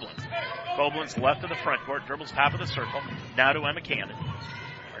to Koblenz. Koblenz left of the front court, dribbles top of the circle. Now to Emma Cannon.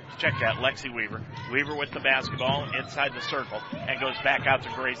 Check that, Lexi Weaver. Weaver with the basketball inside the circle and goes back out to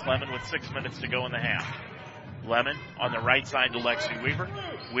Grace Lemon with 6 minutes to go in the half. Lemon on the right side to Lexi Weaver.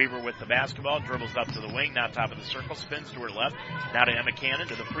 Weaver with the basketball, dribbles up to the wing, now top of the circle, spins to her left. Now to Emma Cannon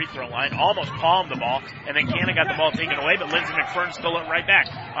to the free throw line, almost palmed the ball, and then Cannon got the ball taken away, but Lindsay McFern stole it right back.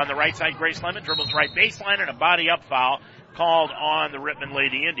 On the right side, Grace Lemon dribbles right baseline, and a body-up foul called on the Rittman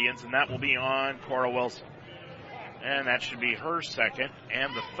Lady Indians, and that will be on Cora Wilson. And that should be her second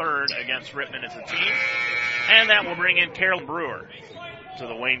and the third against Rittman as a team. And that will bring in Carolyn Brewer to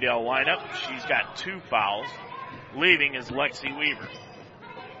the Waynedale lineup. She's got 2 fouls. Leaving is Lexi Weaver.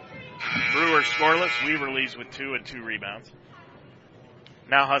 Brewer scoreless. Weaver leaves with 2 and 2 rebounds.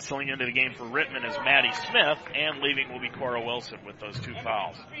 Now hustling into the game for Rittman is Maddie Smith, and leaving will be Cora Wilson with those 2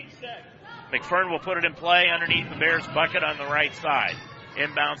 fouls. McFern will put it in play underneath the Bears bucket on the right side.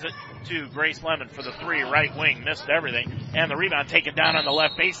 Inbounds it to Grace Lemon for the 3, right wing, missed everything, and the rebound taken down on the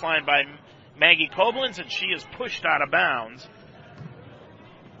left baseline by Maggie Koblenz, and she is pushed out of bounds,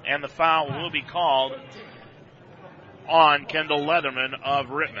 and the foul will be called on Kendall Leatherman of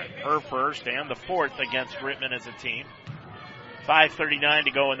Rittman, her first and the 4th against Rittman as a team. 5:39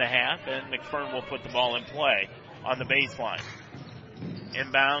 to go in the half, and McFern will put the ball in play on the baseline.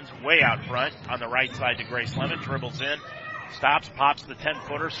 Inbounds way out front on the right side to Grace Lemon, dribbles in, stops, pops the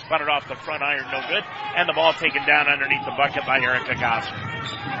 10-footer, spun it off the front iron, no good, and the ball taken down underneath the bucket by Erica Gosser.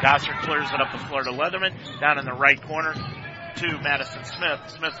 Gosser clears it up the floor to Leatherman, down in the right corner to Madison Smith.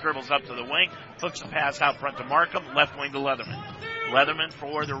 Smith dribbles up to the wing, hooks a pass out front to Markham, left wing to Leatherman. Leatherman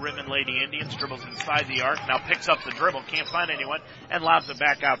for the Rittman Lady Indians, dribbles inside the arc, now picks up the dribble, can't find anyone, and lobs it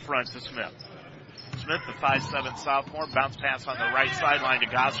back out front to Smith. Smith, the 5'7" sophomore, bounce pass on the right sideline to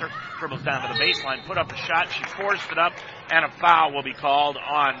Gosser, dribbles down to the baseline, put up a shot, she forced it up, and a foul will be called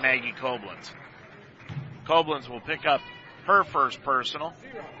on Maggie Koblenz. Koblenz will pick up her first personal,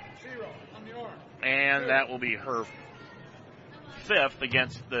 and that will be her 5th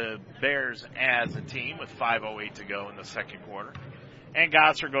against the Bears as a team with 5:08 to go in the second quarter. And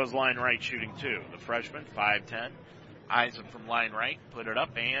Gosser goes line right shooting 2. The freshman, 5'10". Eisen from line right, put it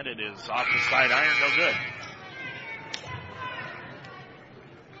up, and it is off the side iron, no good.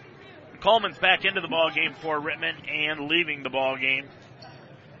 Coleman's back into the ball game for Rittman, and leaving the ball game,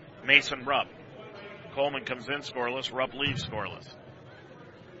 Mason Rupp. Coleman comes in scoreless, Rupp leaves scoreless.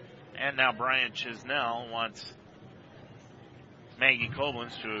 And now Brian Chisnell wants Maggie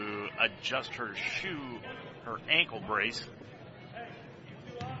Koblenz to adjust her her ankle brace.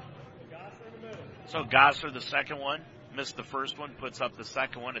 So Gosser, the second one, missed the first one, puts up the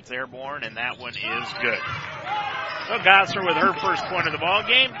second one. It's airborne, and that one is good. So Gosser with her first point of the ball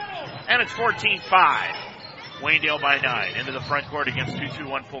game, and it's 14-5. Waynedale by 9. Into the front court against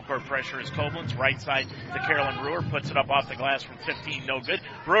 2-2-1 full court pressure is Koblenz. Right side to Carolyn Brewer, puts it up off the glass from 15, no good.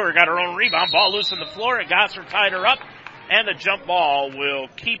 Brewer got her own rebound, ball loose on the floor, and Gosser tied her up, and the jump ball will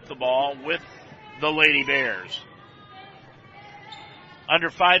keep the ball with the Lady Bears. Under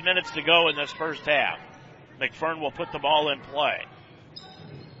 5 minutes to go in this first half. McFern will put the ball in play.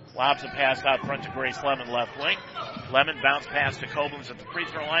 Lobs a pass out front to Grace Lemon, left wing. Lemon bounce pass to Koblenz at the free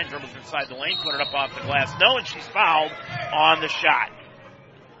throw line, dribbles inside the lane, put it up off the glass. No, and she's fouled on the shot.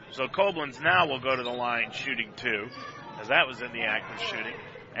 So Koblenz now will go to the line shooting 2, as that was in the act of shooting.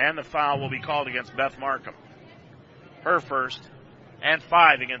 And the foul will be called against Beth Markham. Her first, and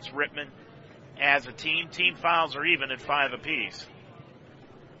 5 against Rittman. As a team fouls are even at 5 apiece.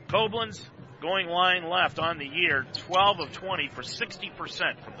 Koblenz going line left on the year, 12 of 20 for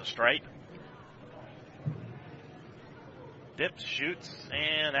 60% from the stripe. Dips, shoots,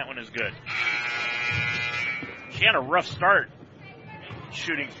 and that one is good. She had a rough start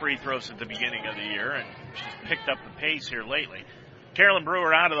shooting free throws at the beginning of the year, and she's picked up the pace here lately. Carolyn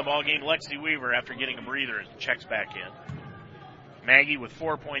Brewer out of the ball game. Lexi Weaver, after getting a breather, checks back in. Maggie with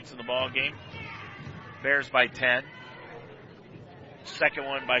 4 points in the ball game. Bears by 10. Second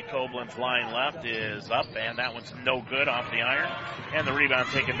one by Koblenz, line left, is up, and that one's no good off the iron. And the rebound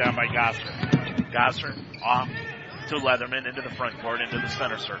taken down by Gosser. Gosser off to Leatherman into the front court, into the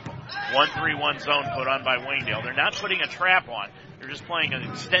center circle. 1-3-1 zone put on by Waynedale. They're not putting a trap on. They're just playing an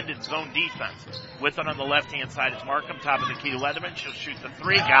extended zone defense. With it on the left-hand side is Markham, top of the key to Leatherman. She'll shoot the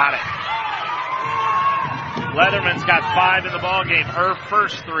 3. Got it. Leatherman's got 5 in the ball game. Her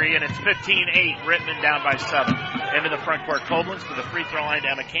first 3, and it's 15-8. Rittman down by 7. Into the front court, Koblenz to the free throw line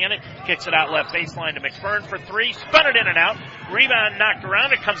down Mechanic. Kicks it out left baseline to McFern for 3. Spun it in and out. Rebound knocked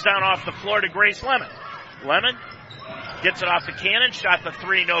around. It comes down off the floor to Grace Lemon. Lemon gets it off the cannon. Shot the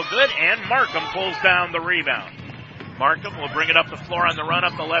 3, no good. And Markham pulls down the rebound. Markham will bring it up the floor on the run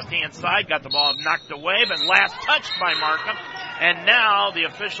up the left-hand side. Got the ball knocked away, but last touched by Markham. And now the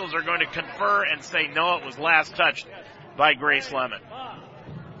officials are going to confer and say, no, it was last touched by Grace Lemon.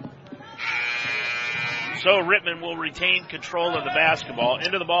 So Rittman will retain control of the basketball.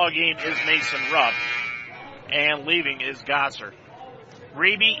 Into the ball game is Mason Rupp. And leaving is Gosser.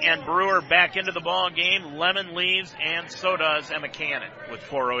 Reeby and Brewer back into the ball game. Lemon leaves, and so does Emma Cannon with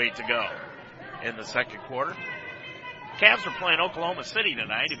 4:08 to go in the second quarter. Cavs are playing Oklahoma City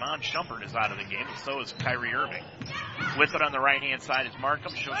tonight. Iman Shumpert is out of the game, and so is Kyrie Irving. With it on the right-hand side is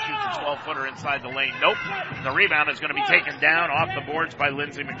Markham. She'll shoot the 12-footer inside the lane. Nope. The rebound is going to be taken down off the boards by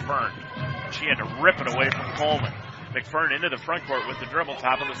Lindsay McFern. She had to rip it away from Coleman. McFern into the front court with the dribble,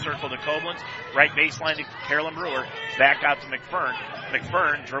 top of the circle to Koblenz. Right baseline to Carolyn Brewer. Back out to McFern.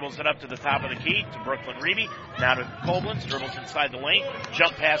 McFern dribbles it up to the top of the key to Brooklyn Reeby. Now to Koblenz, dribbles inside the lane.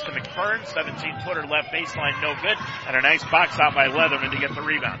 Jump pass to McFern. 17-footer left baseline, no good. And a nice box out by Leatherman to get the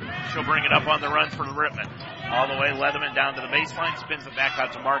rebound. She'll bring it up on the run for Rittman. All the way, Leatherman down to the baseline, spins it back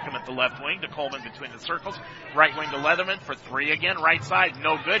out to Markham at the left wing, to Coleman between the circles. Right wing to Leatherman for 3 again. Right side,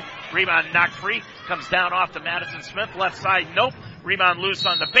 no good. Rebound knocked free. Comes down off to Madison Smith. Left side, nope. Rebound loose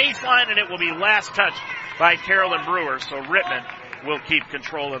on the baseline, and it will be last touched by Carolyn Brewer. So Rittman will keep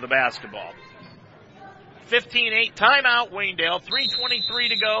control of the basketball. 15-8 timeout, Waynedale. 3:23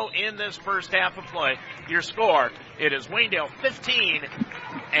 to go in this first half of play. Your score, it is Waynedale 15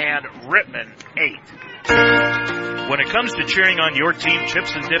 and Rittman 8. When it comes to cheering on your team,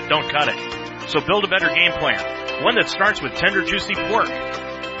 chips and dip don't cut it. So build a better game plan. One that starts with tender, juicy pork.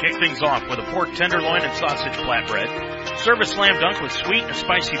 Kick things off with a pork tenderloin and sausage flatbread. Serve a slam dunk with sweet and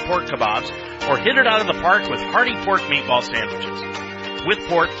spicy pork kebabs, or hit it out of the park with hearty pork meatball sandwiches. With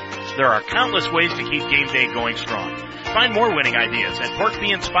pork, there are countless ways to keep game day going strong. Find more winning ideas at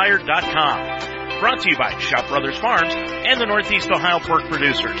porkbeinspired.com. Brought to you by Shop Brothers Farms and the Northeast Ohio Pork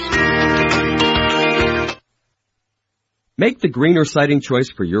Producers. Make the greener siding choice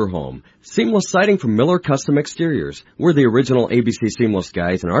for your home. Seamless siding from Miller Custom Exteriors. We're the original ABC Seamless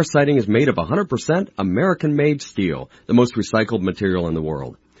guys, and our siding is made of 100% American-made steel, the most recycled material in the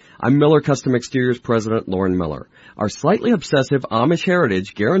world. I'm Miller Custom Exteriors President Lauren Miller. Our slightly obsessive Amish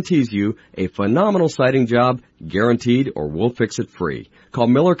heritage guarantees you a phenomenal siding job, guaranteed, or we'll fix it free. Call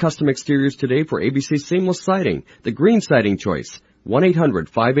Miller Custom Exteriors today for ABC Seamless Siding, the green siding choice.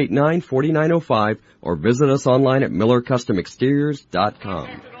 1-800-589-4905 or visit us online at millercustomexteriors.com.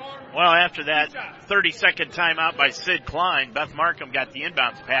 Well, after that 30-second timeout by Sid Klein, Beth Markham got the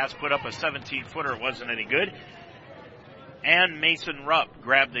inbounds pass, put up a 17-footer. It wasn't any good. And Mason Rupp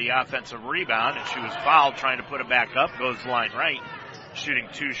grabbed the offensive rebound, and she was fouled trying to put it back up. Goes line right, shooting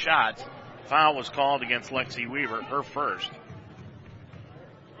 2 shots. Foul was called against Lexi Weaver, her first.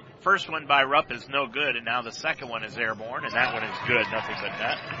 First one by Rupp is no good, and now the second one is airborne, and that one is good, nothing but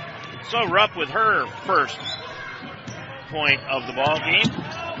net. So Rupp with her first point of the ball game.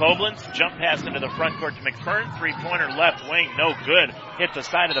 Koblenz, jump pass into the front court to McFern, 3-pointer left wing, no good. Hit the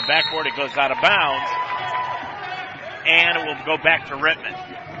side of the backboard, it goes out of bounds, and it will go back to Rittman.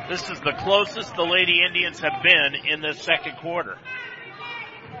 This is the closest the Lady Indians have been in this second quarter.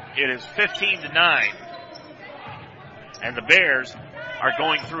 It is 15-9. And the Bears are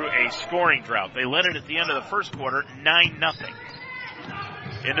going through a scoring drought. They led it at the end of the first quarter, 9-0.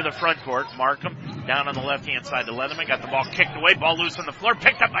 Into the front court, Markham down on the left-hand side to Leatherman. Got the ball kicked away, ball loose on the floor,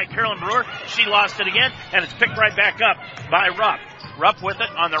 picked up by Carolyn Brewer. She lost it again, and it's picked right back up by Rupp. Rupp with it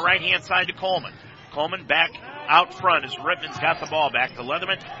on the right-hand side to Coleman. Coleman back out front as Rittman's got the ball back to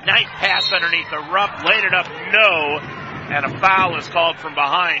Leatherman. Nice pass underneath the Rupp, laid it up, no, and a foul is called from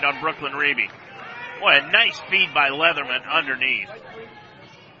behind on Brooklyn Reby. Boy, a nice feed by Leatherman underneath.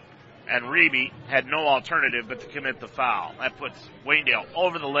 And Reby had no alternative but to commit the foul. That puts Waynedale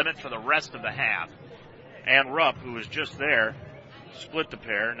over the limit for the rest of the half. And Rupp, who was just there, split the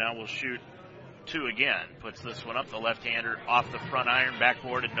pair. Now will shoot two again. Puts this one up, the left-hander off the front iron,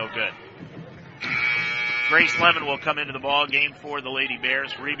 backboard, and no good. Grace Lemon will come into the ball game for the Lady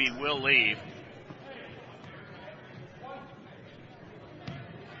Bears. Reby will leave.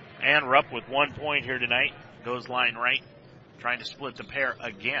 And Rupp with 1 point here tonight. Goes line right, trying to split the pair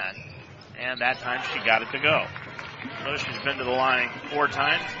again. And that time she got it to go. So she's been to the line 4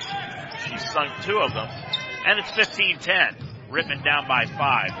 times. She's sunk 2 of them. And it's 15-10. Rittman down by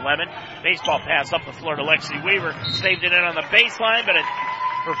 5. Lemon, baseball pass up the floor to Lexi Weaver. Saved it in on the baseline, but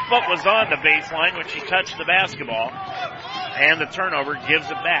her foot was on the baseline when she touched the basketball. And the turnover gives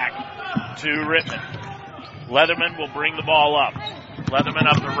it back to Rittman. Leatherman will bring the ball up. Leatherman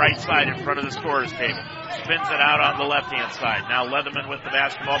up the right side in front of the scorer's table. Spins it out on the left-hand side. Now Leatherman with the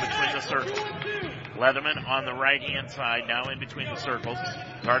basketball between the circles. Leatherman on the right-hand side, now in between the circles.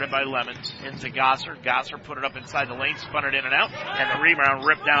 Guarded by Lemon. Into Gosser. Gosser put it up inside the lane, spun it in and out. And the rebound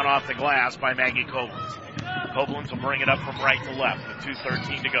ripped down off the glass by Maggie Koblenz. Koblenz will bring it up from right to left with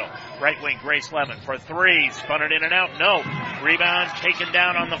 2:13 to go. Right wing, Grace Lemon for 3. Spun it in and out. No. Rebound taken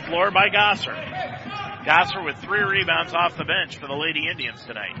down on the floor by Gosser. Gosser with 3 rebounds off the bench for the Lady Indians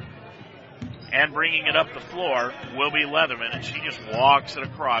tonight. And bringing it up the floor will be Leatherman, and she just walks it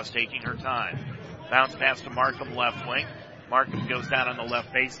across, taking her time. Bounce pass to Markham, left wing. Markham goes down on the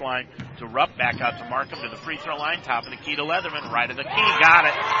left baseline to Rupp, back out to Markham to the free throw line, top of the key to Leatherman, right of the key, got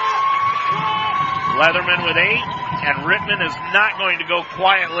it. Leatherman with 8, and Rittman is not going to go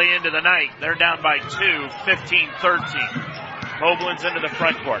quietly into the night. They're down by 2, 15-13. Koblenz into the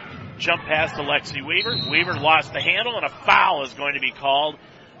front court. Jump pass to Lexi Weaver. Weaver lost the handle, and a foul is going to be called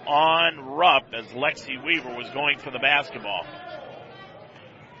on Rupp as Lexi Weaver was going for the basketball.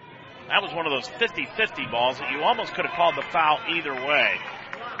 That was one of those 50-50 balls that you almost could have called the foul either way.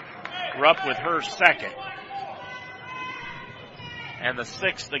 Rupp with her second. And the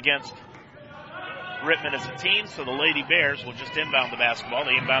 6th against Rittman as a team, so the Lady Bears will just inbound the basketball.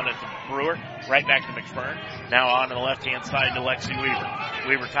 They inbound it to Brewer, right back to McFern. Now on to the left-hand side to Lexi Weaver.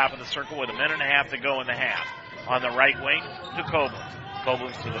 Weaver top of the circle with 1.5 to go in the half. On the right wing to Koblenz.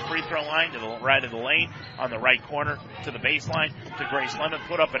 Koblenz to the free throw line, to the right of the lane, on the right corner to the baseline, to Grace Lemon,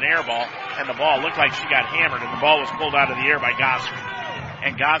 put up an air ball, and the ball looked like she got hammered, and the ball was pulled out of the air by Gosser.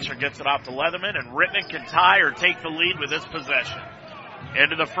 And Gosser gets it off to Leatherman, and Rittman can tie or take the lead with this possession.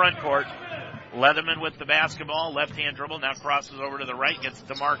 Into the front court. Leatherman with the basketball, left-hand dribble, now crosses over to the right, gets it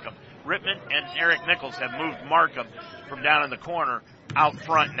to Markham. Rittman and Eric Nichols have moved Markham from down in the corner out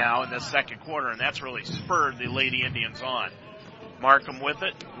front now in this second quarter, and that's really spurred the Lady Indians on. Markham with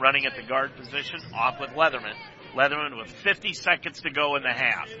it, running at the guard position, off with Leatherman. Leatherman with 50 seconds to go in the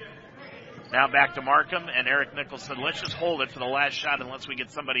half. Now back to Markham, and Eric Nichols said, let's just hold it for the last shot unless we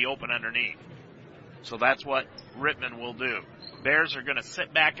get somebody open underneath. So that's what Rittman will do. Bears are going to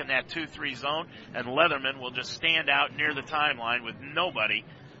sit back in that 2-3 zone, and Leatherman will just stand out near the timeline with nobody.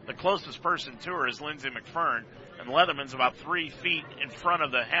 The closest person to her is Lindsay McFern, and Leatherman's about 3 feet in front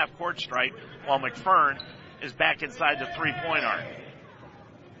of the half-court stripe, while McFern is back inside the three-point arc.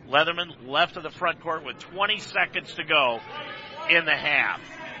 Leatherman left of the front court with 20 seconds to go in the half.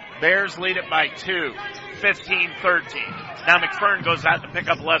 Bears lead it by 2, 15-13. Now McFern goes out to pick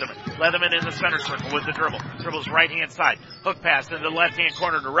up Leatherman. Leatherman in the center circle with the dribble. Dribbles right-hand side. Hook pass into the left-hand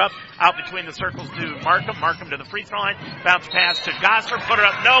corner to Rupp. Out between the circles to Markham. Markham to the free throw line. Bounce pass to Gosser. Put it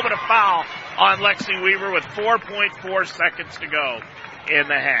up. No, but a foul on Lexi Weaver with 4.4 seconds to go in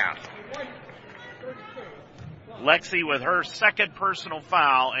the half. Lexi with her second personal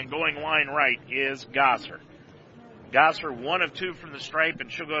foul, and going line right is Gosser. Gosser 1 of 2 from the stripe,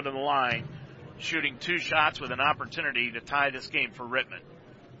 and she'll go to the line, shooting 2 shots with an opportunity to tie this game for Rittman.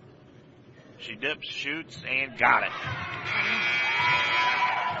 She dips, shoots, and got it.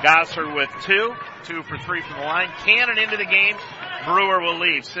 Gosser with 2 for 3 from the line. Cannon into the game. Brewer will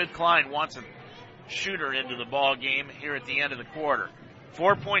leave. Sid Klein wants a shooter into the ball game here at the end of the quarter.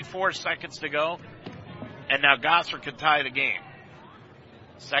 4.4 seconds to go. And now Gosser can tie the game.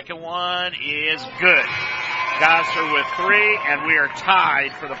 Second one is good. Gosser with 3, and we are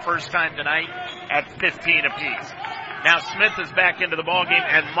tied for the first time tonight at 15 apiece. Now Smith is back into the ballgame,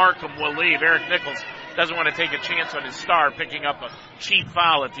 and Markham will leave. Eric Nichols doesn't want to take a chance on his star, picking up a cheap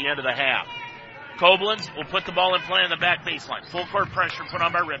foul at the end of the half. Koblenz will put the ball in play on the back baseline. Full court pressure put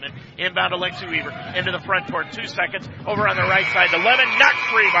on by Rittman. Inbound to Lexi Weaver. Into the front court. 2 seconds. Over on the right side to Levin. Knocked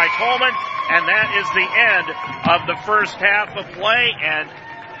free by Coleman. And that is the end of the first half of play. And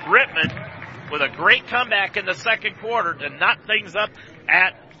Rittman with a great comeback in the second quarter to knock things up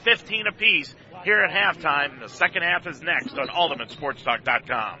at 15 apiece here at halftime. The second half is next on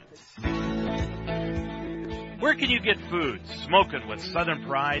UltimateSportsTalk.com. Where can you get food smoking with Southern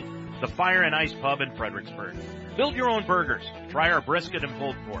pride? The Fire and Ice Pub in Fredericksburg. Build your own burgers. Try our brisket and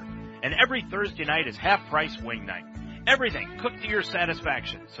pulled pork. And every Thursday night is half-price wing night. Everything cooked to your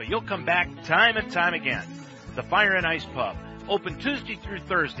satisfaction, so you'll come back time and time again. The Fire and Ice Pub. Open Tuesday through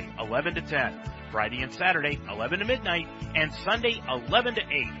Thursday, 11 to 10. Friday and Saturday, 11 to midnight. And Sunday, 11 to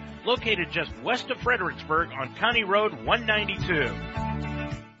 8. Located just west of Fredericksburg on County Road 192.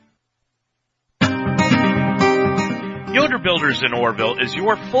 Yoder Builders in Orrville is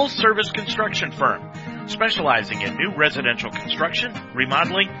your full-service construction firm, specializing in new residential construction,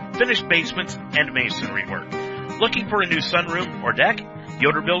 remodeling, finished basements, and masonry work. Looking for a new sunroom or deck?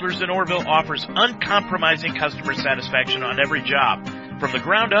 Yoder Builders in Orrville offers uncompromising customer satisfaction on every job, from the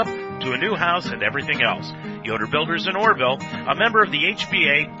ground up to a new house and everything else. Yoder Builders in Orrville, a member of the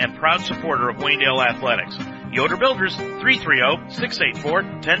HBA and proud supporter of Waynedale Athletics. Yoder Builders,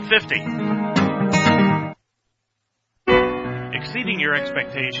 330-684-1050. Exceeding your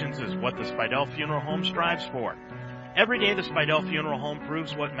expectations is what the Spidell Funeral Home strives for. Every day the Spidell Funeral Home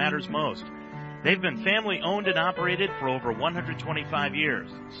proves what matters most. They've been family owned and operated for over 125 years,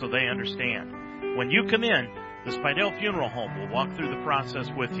 so they understand. When you come in, the Spidell Funeral Home will walk through the process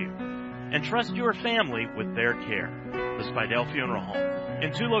with you. And trust your family with their care. The Spidell Funeral Home,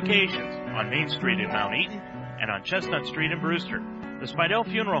 in 2 locations, on Main Street in Mount Eaton and on Chestnut Street in Brewster. The Spidell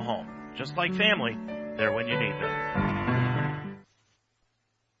Funeral Home, just like family, there when you need them.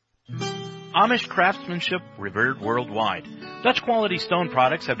 Amish craftsmanship revered worldwide. Dutch Quality Stone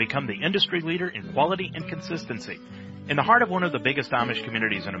products have become the industry leader in quality and consistency. In the heart of one of the biggest Amish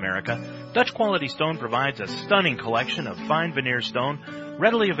communities in America, Dutch Quality Stone provides a stunning collection of fine veneer stone,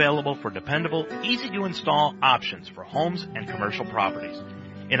 readily available for dependable, easy-to-install options for homes and commercial properties.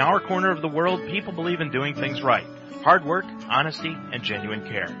 In our corner of the world, people believe in doing things right. Hard work, honesty, and genuine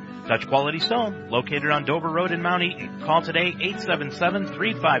care. Dutch Quality Stone, located on Dover Road in Mount Eaton. Call today,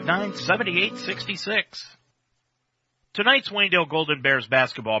 877-359-7866. Tonight's Waynedale Golden Bears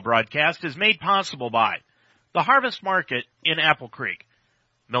basketball broadcast is made possible by the Harvest Market in Apple Creek,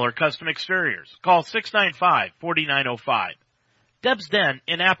 Miller Custom Exteriors. Call 695-4905. Deb's Den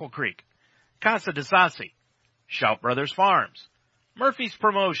in Apple Creek, Casa de Sassi, Shout Brothers Farms, Murphy's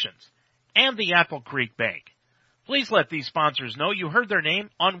Promotions, and the Apple Creek Bank. Please let these sponsors know you heard their name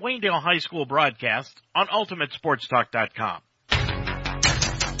on Waynedale High School broadcast on UltimateSportsTalk.com.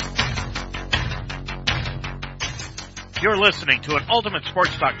 You're listening to an Ultimate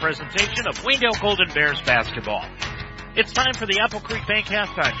Sports Talk presentation of Waynedale Golden Bears basketball. It's time for the Apple Creek Bank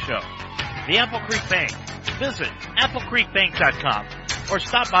halftime show. The Apple Creek Bank. Visit AppleCreekBank.com or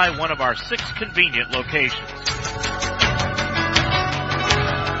stop by one of our 6 convenient locations.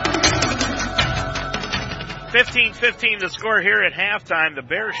 15-15 the score here at halftime. The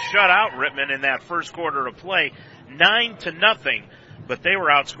Bears shut out Rittman in that first quarter of play, 9-0, but they were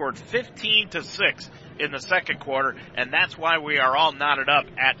outscored 15-6 in the second quarter, and that's why we are all knotted up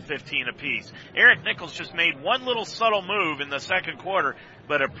at 15 apiece. Eric Nichols just made one little subtle move in the second quarter,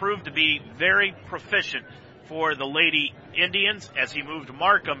 but it proved to be very proficient for the Lady Indians as he moved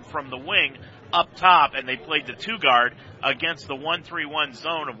Markham from the wing up top, and they played the 2-guard against the 1-3-1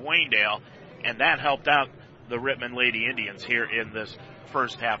 zone of Waynedale, and that helped out the Rittman Lady Indians here in this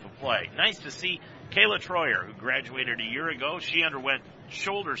first half of play. Nice to see Kayla Troyer, who graduated a year ago. She underwent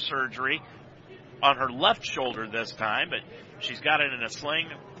shoulder surgery on her left shoulder this time, but she's got it in a sling.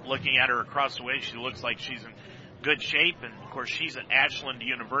 Looking at her across the way, she looks like she's in good shape, and of course she's at Ashland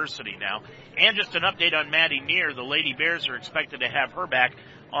University now. And just an update on Maddie Neer, the Lady Bears are expected to have her back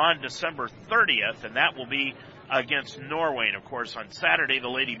on December 30th, and that will be against Norway. And of course on Saturday the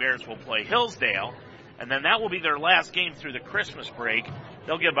Lady Bears will play Hillsdale, and then that will be their last game through the Christmas break.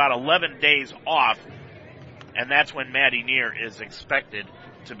 They'll get about 11 days off, and that's when Maddie Neer is expected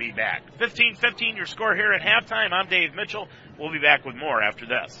to be back. 15-15 your score here at halftime. I'm Dave Mitchell. We'll be back with more after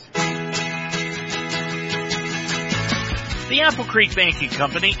this. The Apple Creek Banking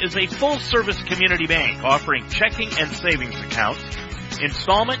Company is a full-service community bank offering checking and savings accounts,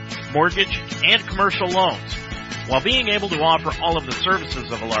 installment, mortgage, and commercial loans. While being able to offer all of the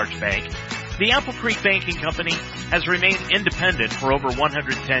services of a large bank, the Apple Creek Banking Company has remained independent for over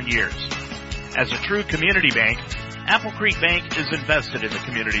 110 years. As a true community bank, Apple Creek Bank is invested in the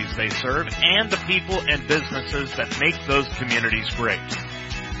communities they serve and the people and businesses that make those communities great.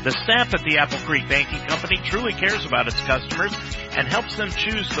 The staff at the Apple Creek Banking Company truly cares about its customers and helps them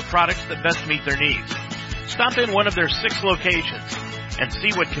choose the products that best meet their needs. Stop in one of their 6 locations and see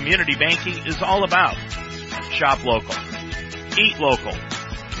what community banking is all about. Shop local. Eat local.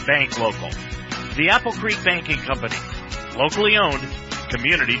 Bank local. The Apple Creek Banking Company. Locally owned.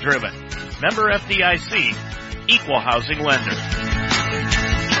 Community driven. Member FDIC. Equal housing lender.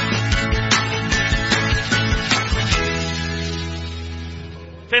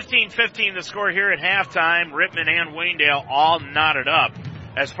 15-15 the score here at halftime. Rittman and Waynedale all knotted up.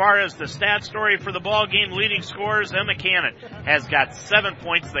 As far as the stat story for the ball game, leading scorers, Emma Cannon has got 7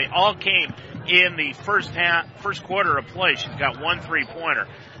 points. They all came in the first quarter of play. She's got 1 3-pointer.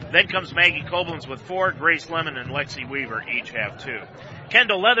 Then comes Maggie Koblenz with 4. Grace Lemon and Lexi Weaver each have 2.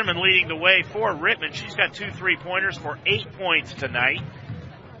 Kendall Leatherman leading the way for Rittman. She's got 2 3-pointers for 8 points tonight.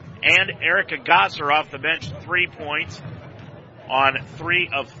 And Erica Gosser off the bench, 3 points on 3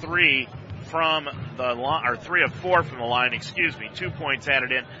 of 3 from the line, or 3 of 4 from the line, 2 points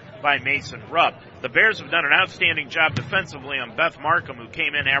added in by Mason Rupp. The Bears have done an outstanding job defensively on Beth Markham, who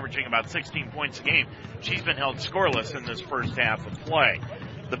came in averaging about 16 points a game. She's been held scoreless in this first half of play.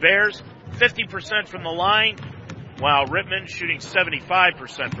 The Bears, 50% from the line, while Rittman shooting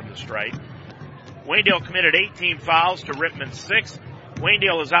 75% from the stripe. Waynedale committed 18 fouls to Rittman's 6.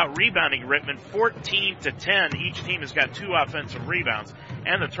 Waynedale is out rebounding Rittman 14-10. Each team has got 2 offensive rebounds,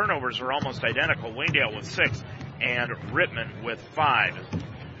 and the turnovers are almost identical. Waynedale with 6 and Rittman with 5.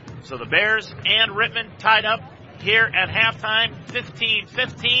 So the Bears and Rittman tied up here at halftime,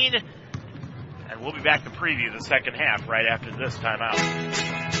 15-15. And we'll be back to preview the second half right after this timeout.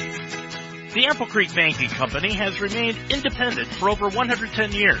 The Apple Creek Banking Company has remained independent for over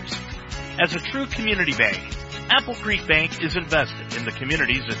 110 years. As a true community bank, Apple Creek Bank is invested in the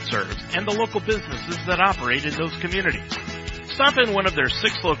communities it serves and the local businesses that operate in those communities. Stop in one of their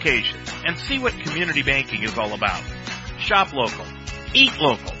 6 locations and see what community banking is all about. Shop local. Eat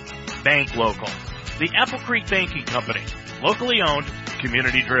local. Bank local. The Apple Creek Banking Company. Locally owned.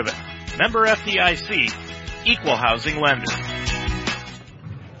 Community driven. Member FDIC. Equal housing lender.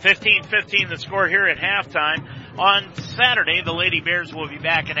 15-15 the score here at halftime. On Saturday, the Lady Bears will be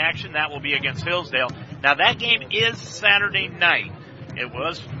back in action. That will be against Hillsdale. Now, that game is Saturday night. It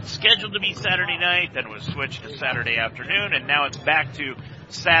was scheduled to be Saturday night, then it was switched to Saturday afternoon, and now it's back to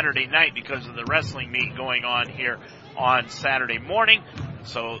Saturday night because of the wrestling meet going on here on Saturday morning.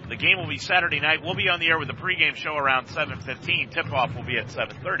 So the game will be Saturday night. We'll be on the air with the pregame show around 7:15. Tip-off will be at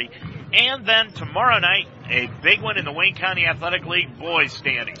 7:30. And then tomorrow night, a big one in the Wayne County Athletic League boys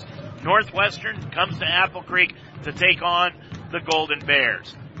standings. Northwestern comes to Apple Creek to take on the Golden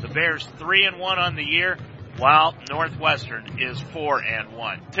Bears. The Bears 3-1 on the year, while Northwestern is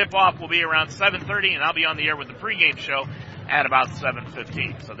 4-1. Tip-off will be around 7:30, and I'll be on the air with the pregame show at about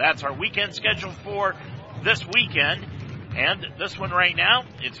 7:15. So that's our weekend schedule for this weekend. And this one right now,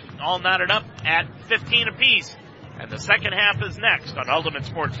 it's all knotted up at 15 apiece. And the second half is next on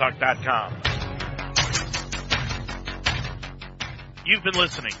UltimateSportsTalk.com. You've been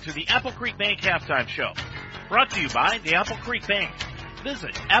listening to the Apple Creek Bank Halftime Show, brought to you by the Apple Creek Bank.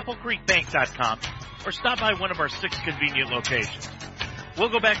 Visit AppleCreekBank.com or stop by one of our 6 convenient locations. We'll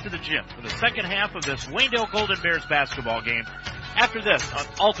go back to the gym for the second half of this Waynedale Golden Bears basketball game after this on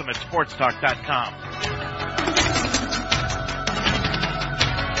UltimateSportsTalk.com.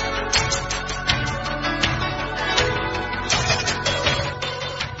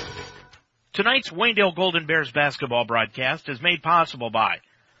 Tonight's Waynedale Golden Bears basketball broadcast is made possible by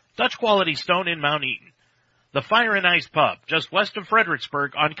Dutch Quality Stone in Mount Eaton, the Fire and Ice Pub just west of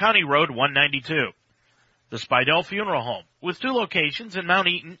Fredericksburg on County Road 192, the Spidell Funeral Home with 2 locations in Mount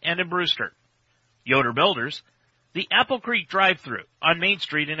Eaton and in Brewster, Yoder Builders, the Apple Creek Drive-Thru on Main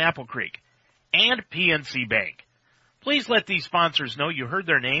Street in Apple Creek, and PNC Bank. Please let these sponsors know you heard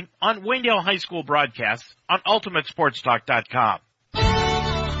their name on Waynedale High School broadcasts on UltimateSportsTalk.com.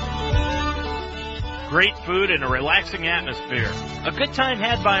 Great food and a relaxing atmosphere. A good time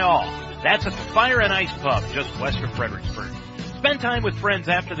had by all. That's at the Fire and Ice Pub just west of Fredericksburg. Spend time with friends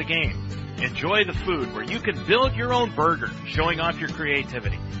after the game. Enjoy the food where you can build your own burger, showing off your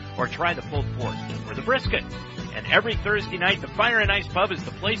creativity. Or try the pulled pork or the brisket. And every Thursday night, the Fire and Ice Pub is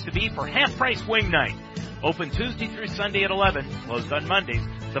the place to be for half-price wing night. Open Tuesday through Sunday at 11, closed on Mondays.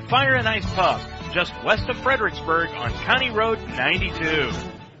 The Fire and Ice Pub, just west of Fredericksburg on County Road 92.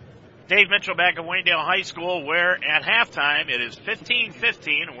 Dave Mitchell back at Waynedale High School, where at halftime it is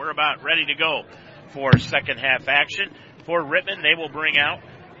 15-15, and we're about ready to go for second half action. For Rittman, they will bring out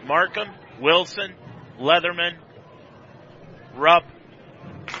Markham, Wilson, Leatherman, Rupp,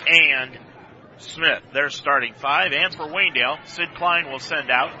 and Smith. They're starting five. And for Waynedale, Sid Klein will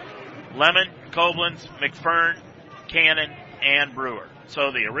send out Lemon, Koblenz, McFern, Cannon, and Brewer.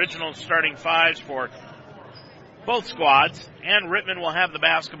 So the original starting fives for both squads, and Rittman will have the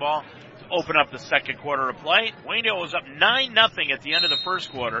basketball to open up the second quarter of play. Waynedale was up 9-0 at the end of the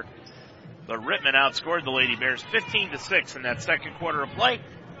first quarter, but Rittman outscored the Lady Bears 15-6 in that second quarter of play,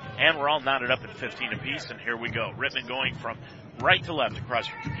 and we're all knotted up at 15 apiece, and here we go. Rittman going from right to left across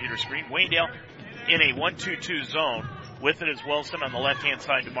your computer screen. Waynedale in a 1-2-2 zone. With it is Wilson on the left-hand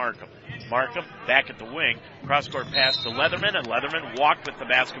side to Markham. Markham back at the wing. Cross-court pass to Leatherman, and Leatherman walked with the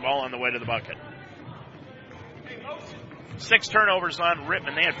basketball on the way to the bucket. 6 turnovers on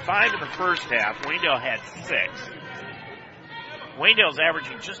Rittman. They had 5 in the first half. Waynedale had 6. Waynedale's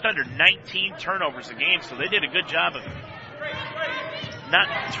averaging just under 19 turnovers a game, so they did a good job of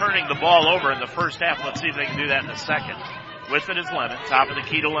not turning the ball over in the first half. Let's see if they can do that in the second. With it is Lemon. Top of the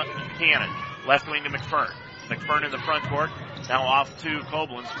key to Cannon. Left wing to McFern. McFern in the front court. Now off to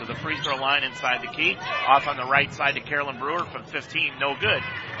Koblenz to the free throw line inside the key. Off on the right side to Carolyn Brewer from 15. No good.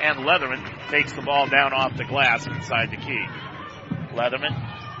 And Leatherman takes the ball down off the glass inside the key. Leatherman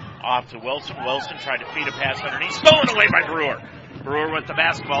off to Wilson. Wilson tried to feed a pass underneath. Stolen away by Brewer. Brewer with the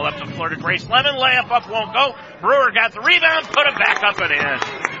basketball up the floor to Grace Lemon. Layup up won't go. Brewer got the rebound. Put it back up and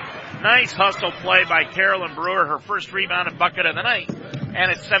in. Nice hustle play by Carolyn Brewer. Her first rebound and bucket of the night.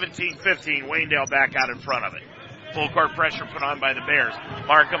 And it's 17-15. Waynedale back out in front of it. Full court pressure put on by the Bears.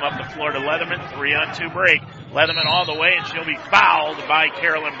 Markham up the floor to Leatherman. 3-on-2 break. Leatherman all the way, and she'll be fouled by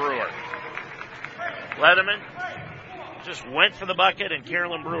Carolyn Brewer. Leatherman just went for the bucket, and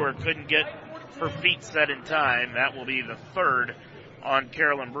Carolyn Brewer couldn't get her feet set in time. That will be the third on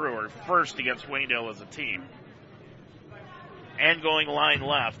Carolyn Brewer. First against Waynedale as a team. And going line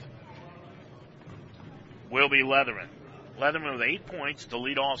left will be Leatherman. Leatherman with 8 points to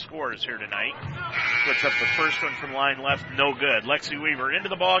lead all scorers here tonight. Puts up the first one from line left, no good. Lexi Weaver into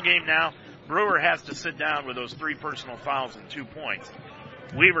the ball game now. Brewer has to sit down with those 3 personal fouls and 2 points.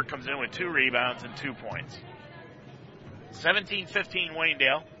 Weaver comes in with 2 rebounds and 2 points. 17-15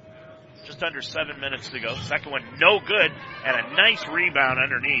 Waynedale. Just under 7 minutes to go. Second one no good, and a nice rebound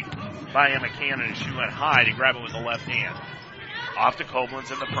underneath by Emma Cannon as she went high to grab it with the left hand. Off to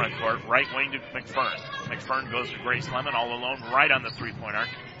Koblenz in the front court. Right wing to McFern. McFern goes to Grace Lemon all alone right on the 3-point arc.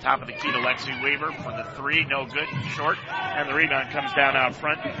 Top of the key to Lexi Weaver for the 3. No good. Short. And the rebound comes down out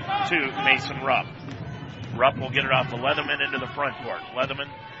front to Mason Rupp. Rupp will get it off the Leatherman into the front court. Leatherman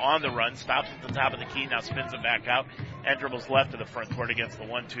on the run. Stops at the top of the key. Now spins it back out. And dribbles left to the front court against the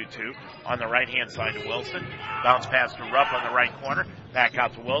 1-2-2. On the right-hand side to Wilson. Bounce pass to Rupp on the right corner. Back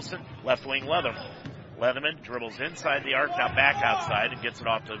out to Wilson. Left wing Leatherman. Leatherman dribbles inside the arc, now back outside and gets it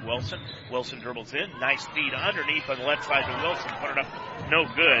off to Wilson. Wilson dribbles in. Nice feed underneath on the left side to Wilson. Put it up, no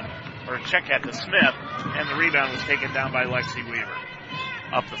good. Or a check at to Smith, and the rebound was taken down by Lexi Weaver.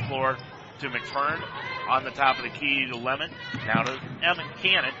 Up the floor to McFern. On the top of the key to Lemon. Now to Emma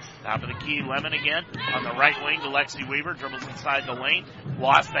Cannon. Top of the key, Lemon again. On the right wing to Lexi Weaver. Dribbles inside the lane.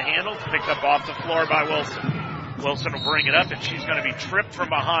 Lost the handle. Picked up off the floor by Wilson. Wilson will bring it up, and she's going to be tripped from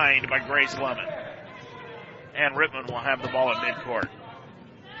behind by Grace Lemon. And Rittman will have the ball at midcourt.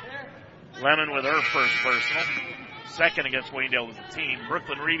 Lemon with her first personal. Second against Waynedale as a team.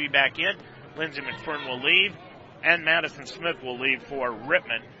 Brooklyn Reeby back in. Lindsay McFern will leave. And Madison Smith will leave for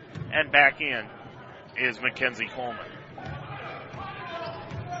Rittman. And back in is Mackenzie Coleman.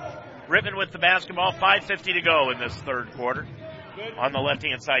 Rittman with the basketball. 5:50 to go in this third quarter. On the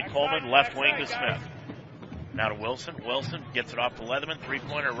left-hand side, Coleman. Left wing to Smith. Now to Wilson. Wilson gets it off to Leatherman.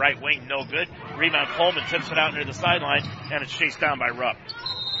 3-pointer right wing, no good. Rebound, Coleman tips it out near the sideline, and it's chased down by Rupp.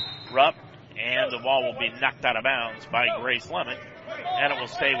 Rupp, and the ball will be knocked out of bounds by Grace Lemon, and it will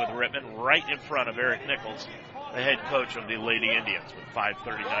stay with Rittman right in front of Eric Nichols, the head coach of the Lady Indians, with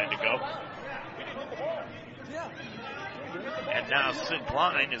 5:39 to go. And now Sid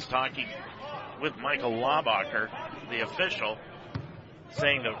Klein is talking with Michael Laubacher, the official,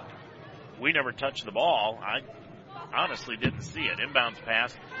 saying that we never touched the ball. I honestly didn't see it. Inbounds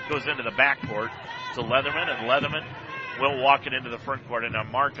pass goes into the backcourt to Leatherman, and Leatherman will walk it into the front court. And now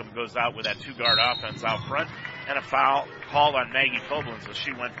Markham goes out with that 2-guard offense out front, and a foul called on Maggie Koblenz as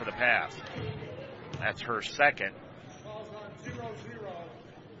she went for the pass. That's her second.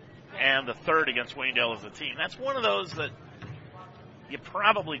 and the third against Waynedale as a team. That's one of those that you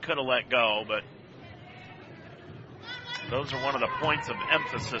probably could have let go, but those are one of the points of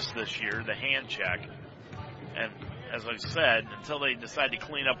emphasis this year, the hand check. And as I said, until they decide to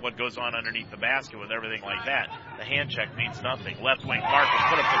clean up what goes on underneath the basket with everything like that, the hand check means nothing. Left wing, Markham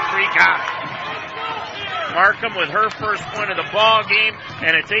put up the three, got it. Markham with her first point of the ball game,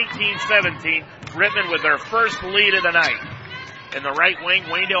 and it's 18-17. Rittman with their first lead of the night. In the right wing,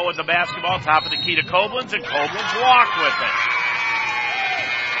 Waynedale with the basketball, top of the key to Koblenz, and Koblenz walked with it.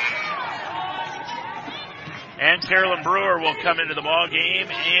 And Carolyn Brewer will come into the ball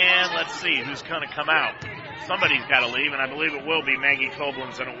game, and let's see who's going to come out. Somebody's got to leave, and I believe it will be Maggie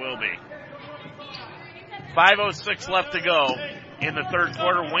Koblenz, and it will be. 5:06 left to go in the third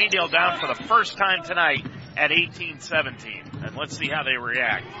quarter. Waynedale down for the first time tonight at 18-17. And let's see how they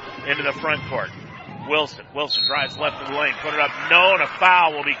react. Into the front court. Wilson drives left of the lane, put it up, no, and a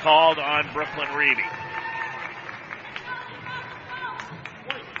foul will be called on Brooklyn Reeby.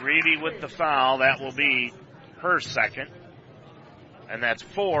 Reeby with the foul, that will be her second, and that's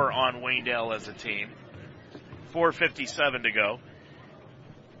 4 on Waynedale as a team. 4:57 to go,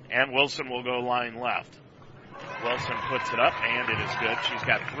 and Wilson will go line left. Wilson puts it up, and it is good. She's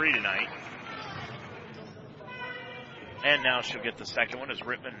got 3 tonight. And now she'll get the second one as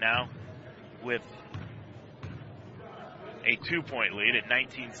Rittman now with a 2-point lead at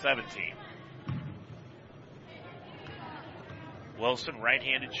 19-17. Wilson,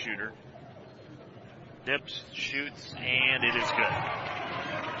 right-handed shooter. Dips, shoots, and it is good.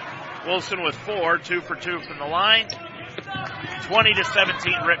 Wilson with 4, 2 for 2 from the line.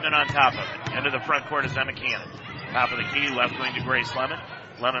 20-17, Rittman on top of it. Into the front court is Emma Cannon. Top of the key, left wing to Grace Lemon.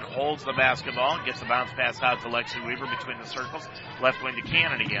 Lemon holds the basketball, gets the bounce pass out to Lexi Weaver between the circles. Left wing to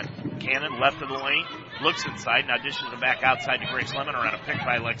Cannon again. Cannon left of the lane, looks inside, now dishes it back outside to Grace Lemon around a pick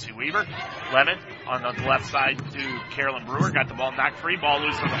by Lexi Weaver. Lemon on the left side to Carolyn Brewer, got the ball knocked free, ball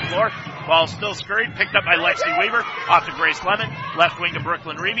loose on the floor. Ball still scurried, picked up by Lexi Weaver, off to Grace Lemon. Left wing to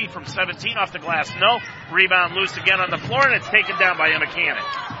Brooklyn Reeby from 17, off the glass, no. Rebound loose again on the floor, and it's taken down by Emma Cannon.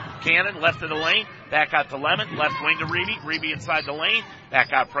 Cannon left of the lane, back out to Lemon, left wing to Reeby, Reeby inside the lane,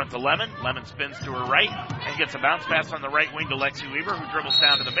 back out front to Lemon, Lemon spins to her right, and gets a bounce pass on the right wing to Lexi Weaver, who dribbles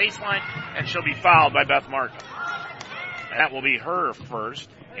down to the baseline, and she'll be fouled by Beth Markham. That will be her first,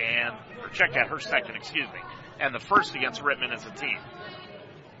 her second, and the first against Rittman as a team.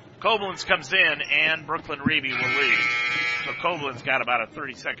 Koblenz comes in, and Brooklyn Reeby will lead. So Koblenz got about a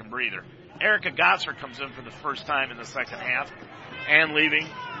 30-second breather. Erica Gosser comes in for the first time in the second half, and leaving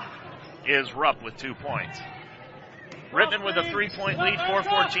is Rupp with 2 points. Rittman with a 3-point lead,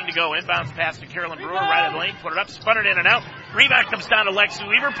 4:14 to go. Inbounds pass to Carolyn Brewer, right of the lane, put it up, spun it in and out. Rebound comes down to Lexi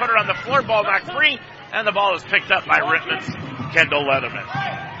Weaver, put it on the floor, ball knocked free, and the ball is picked up by Rittman's Kendall Leatherman.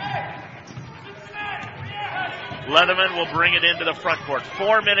 Leatherman will bring it into the front court.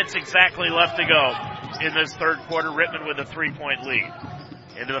 4 minutes exactly left to go in this third quarter. Rittman with a 3-point lead.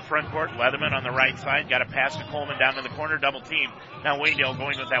 Into the front court, Leatherman on the right side, got a pass to Coleman down to the corner, double team. Now Waynedale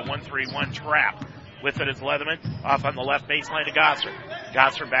going with that 1-3-1 trap. With it is Leatherman, off on the left baseline to Gosser.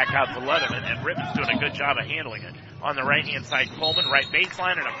 Gosser back out to Leatherman, and Rittman's doing a good job of handling it. On the right-hand side, Coleman, right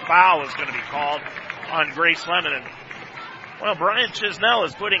baseline, and a foul is going to be called on Grace Lemon. And, well, Brian Chisnell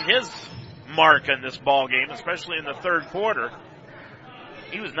is putting his mark in this ball game, especially in the third quarter.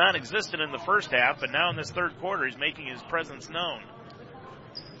 He was non-existent in the first half, but now in this third quarter, he's making his presence known.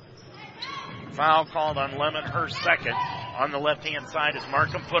 Foul called on Lemon, her second. On the left-hand side is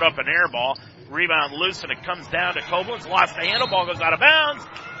Markham, put up an air ball. Rebound loose, and it comes down to Koblenz. Lost the handle, ball goes out of bounds,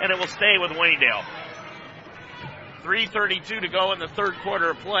 and it will stay with Waynedale. 3:32 to go in the third quarter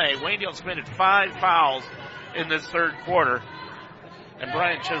of play. Waynedale's committed 5 fouls in this third quarter, and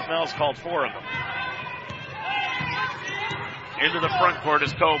Brian Chisnell's called 4 of them. Into the front court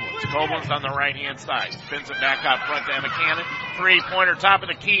is Koblenz. Koblenz on the right-hand side. Spins it back out front to Emma Cannon. 3-pointer, top of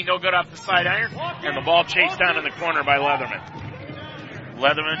the key, no good off the side iron. And the ball chased down in the corner by Leatherman.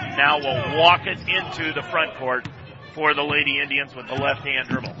 Leatherman now will walk it into the front court for the Lady Indians with the left-hand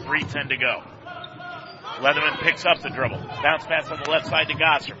dribble. 3:10 to go. Leatherman picks up the dribble. Bounce pass on the left side to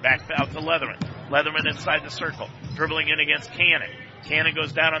Gosser. Back out to Leatherman. Leatherman inside the circle. Dribbling in against Cannon. Cannon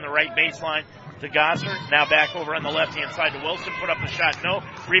goes down on the right baseline to Gosser. Now back over on the left-hand side to Wilson. Put up the shot. No.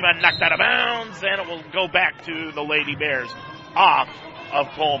 Rebound knocked out of bounds. And it will go back to the Lady Bears off of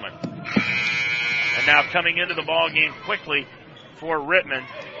Coleman. And now coming into the ball game quickly for Rittman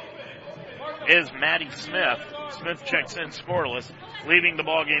is Maddie Smith. Smith checks in scoreless. Leaving the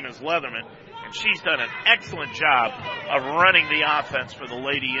ball game is Leatherman. And she's done an excellent job of running the offense for the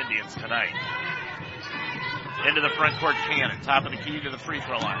Lady Indians tonight. Into the front court, Cannon. Top of the key to the free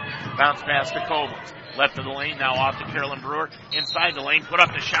throw line. Bounce pass to Koblenz. Left of the lane, now off to Carolyn Brewer. Inside the lane, put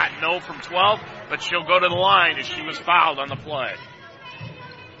up the shot, no from 12, but she'll go to the line as she was fouled on the play.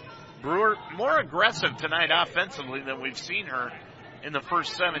 Brewer more aggressive tonight offensively than we've seen her in the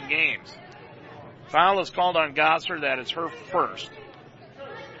first 7 games. Foul is called on Gosser. That is her first.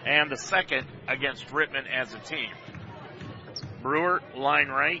 And the second against Rittman as a team. Brewer, line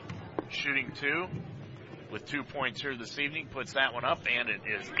right, shooting 2. With 2 points here this evening, puts that one up, and it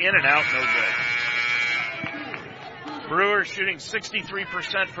is in and out, no good. Brewer shooting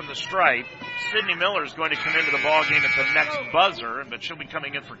 63% from the stripe. Sydney Miller is going to come into the ballgame at the next buzzer, but she'll be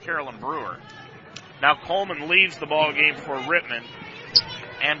coming in for Carolyn Brewer. Now Coleman leaves the ballgame for Rittman,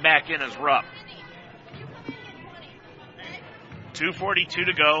 and back in is Rupp. 2:42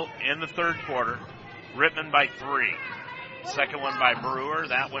 to go in the third quarter. Rittman by 3. Second one by Brewer.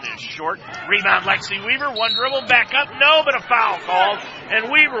 That one is short. Rebound Lexi Weaver. One dribble back up. No, but a foul called.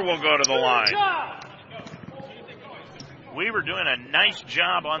 And Weaver will go to the line. Weaver doing a nice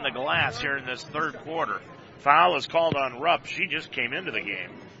job on the glass here in this third quarter. Foul is called on Rupp. She just came into the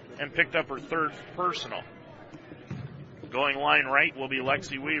game and picked up her third personal. Going line right will be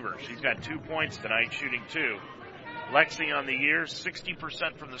Lexi Weaver. She's got 2 points tonight, shooting 2. Lexi on the year,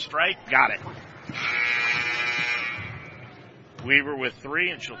 60% from the stripe. Got it. Weaver with 3,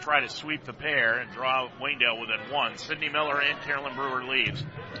 and she'll try to sweep the pair and draw Waynedale within 1. Sydney Miller and Carolyn Brewer leaves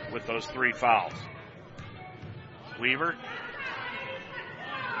with those 3 fouls. Weaver.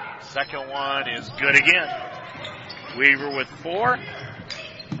 Second one is good again. Weaver with 4.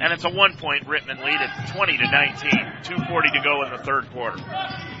 And it's a 1-point Rittman lead at 20-19. 2:40 to go in the third quarter.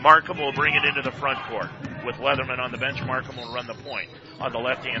 Markham will bring it into the front court. With Leatherman on the bench, Markham will run the point. On the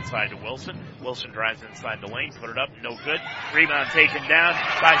left-hand side to Wilson. Wilson drives inside the lane, put it up, no good. Rebound taken down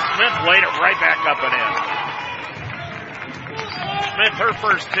by Smith, laid it right back up and in. Smith, her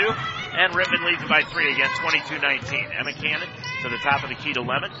first 2, and Rittman leads by 3 again, 22-19. Emma Cannon to the top of the key to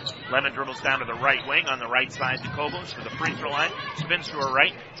Lemon. Lemon dribbles down to the right wing, on the right side to Koblenz to the free throw line. Spins to her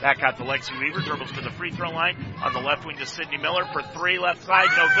right, back out to Lexi Weaver, dribbles to the free throw line. On the left wing to Sydney Miller for 3, left side,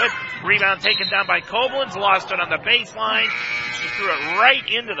 no good. Rebound taken down by Koblenz, lost it on the baseline. She threw it right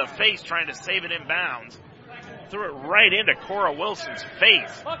into the face, trying to save it in bounds. Threw it right into Cora Wilson's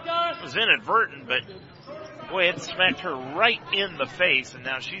face. It was inadvertent, but boy, it smacked her right in the face, and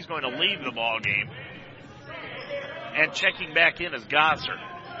now she's going to leave the ball game. And checking back in is Gosser.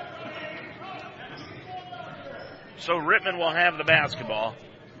 So Rittman will have the basketball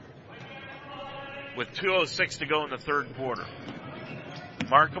with 2:06 to go in the third quarter.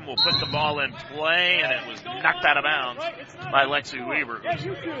 Markham will put the ball in play, and it was knocked out of bounds by Lexi Weaver,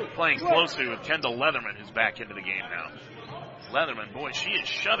 who's playing closely with Kendall Leatherman, who's back into the game now. Leatherman, boy, she is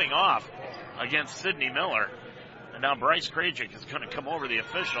shoving off against Sydney Miller. And now Bryce Krajcik is going to come over the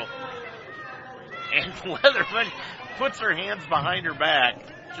official. And Leatherman puts her hands behind her back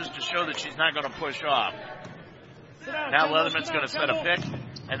just to show that she's not going to push off. Now Leatherman's going to set a pick,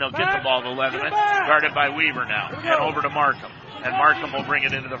 and they'll get the ball to Leatherman, guarded by Weaver now, and over to Markham. And Markham will bring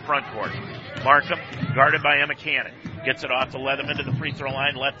it into the front court. Markham, guarded by Emma Cannon. Gets it off to Leatherman to the free throw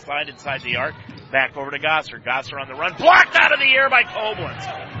line, left side inside the arc. Back over to Gosser. Gosser on the run, blocked out of the air by Koblenz.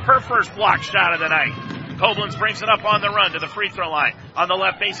 Her first block shot of the night. Koblenz brings it up on the run to the free throw line. On the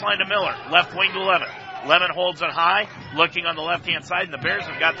left baseline to Miller. Left wing to Lemon. Lemon holds it high, looking on the left-hand side, and the Bears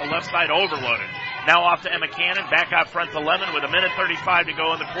have got the left side overloaded. Now off to Emma Cannon, back out front to Lemon with 1:35 to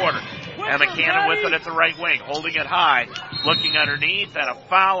go in the quarter. Emma Cannon with it at the right wing, holding it high, looking underneath, and a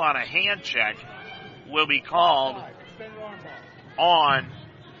foul on a hand check will be called on,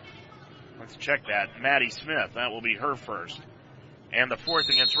 let's check that, Maddie Smith. That will be her first. And the fourth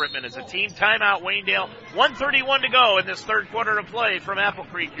against Rittman is a team timeout. Waynedale, 1:31 to go in this third quarter of play from Apple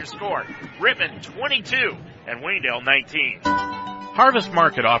Creek. Your score, Rittman 22 and Waynedale 19. Harvest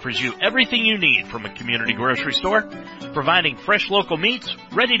Market offers you everything you need from a community grocery store, providing fresh local meats,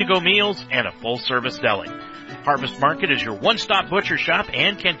 ready-to-go meals, and a full-service deli. Harvest Market is your one-stop butcher shop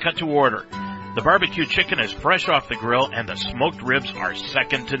and can cut to order. The barbecue chicken is fresh off the grill, and the smoked ribs are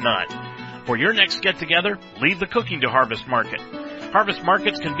second to none. For your next get-together, leave the cooking to Harvest Market. Harvest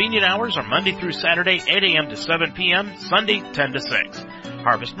Market's convenient hours are Monday through Saturday, 8 a.m. to 7 p.m., Sunday, 10 to 6.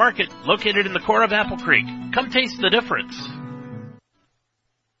 Harvest Market, located in the core of Apple Creek. Come taste the difference.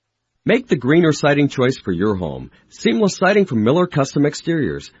 Make the greener siding choice for your home. Seamless siding from Miller Custom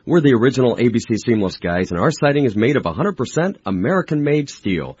Exteriors. We're the original ABC Seamless guys, and our siding is made of 100% American-made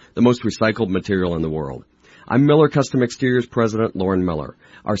steel, the most recycled material in the world. I'm Miller Custom Exteriors President Lauren Miller.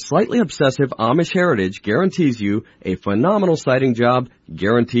 Our slightly obsessive Amish heritage guarantees you a phenomenal siding job,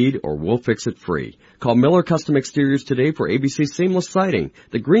 guaranteed, or we'll fix it free. Call Miller Custom Exteriors today for ABC Seamless Siding,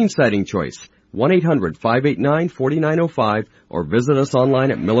 the green siding choice. 1-800-589-4905 or visit us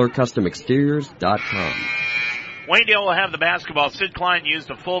online at MillerCustomExteriors.com. Waynedale will have the basketball. Sid Klein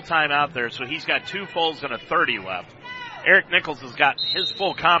used a full timeout there, so he's got 2 fulls and a 30 left. Eric Nichols has got his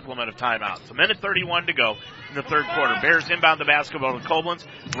full complement of timeouts. A minute 31 to go in the third quarter. Bears inbound the basketball to Koblenz.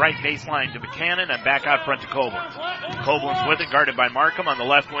 Right baseline to Buchanan and back out front to Koblenz. Koblenz with it, guarded by Markham on the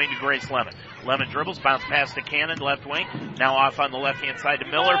left wing to Grace Lemon. Lemon dribbles, bounce pass to Cannon, left wing. Now off on the left-hand side to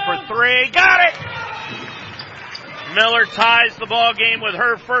Miller for 3. Got it! Miller ties the ball game with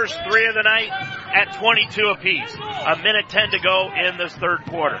her first 3 of the night at 22 apiece. A minute 10 to go in this third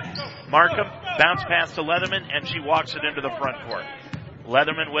quarter. Markham, bounce pass to Leatherman, and she walks it into the front court.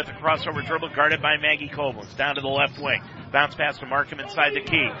 Leatherman with a crossover dribble, guarded by Maggie Koblenz, down to the left wing. Bounce pass to Markham inside the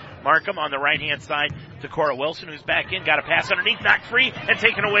key. Markham on the right-hand side to Cora Wilson, who's back in, got a pass underneath, knocked free, and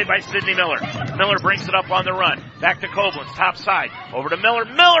taken away by Sydney Miller. Miller brings it up on the run. Back to Koblenz, top side, over to Miller.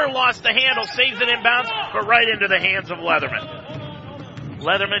 Miller lost the handle, saves it inbounds, but right into the hands of Leatherman.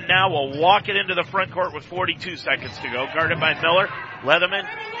 Leatherman now will walk it into the front court with 42 seconds to go, guarded by Miller. Leatherman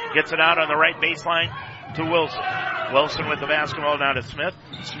gets it out on the right baseline to Wilson. Wilson with the basketball down to Smith.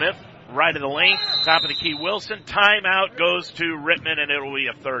 Smith, right of the lane, top of the key, Wilson. Timeout goes to Rittman, and it'll be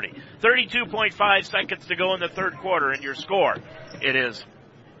a 30. 32.5 seconds to go in the third quarter, and your score, it is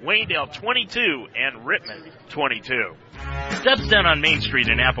Waynedale 22 and Rittman 22. Deb's Den on Main Street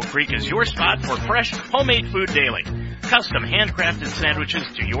in Apple Creek is your spot for fresh, homemade food daily. Custom handcrafted sandwiches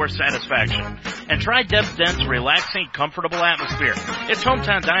to your satisfaction. And try Deb's Den's relaxing, comfortable atmosphere. It's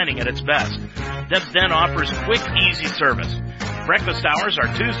hometown dining at its best. Deb's Den offers quick, easy service. Breakfast hours are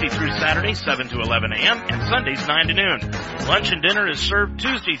Tuesday through Saturday, 7 to 11 a.m., and Sundays, 9 to noon. Lunch and dinner is served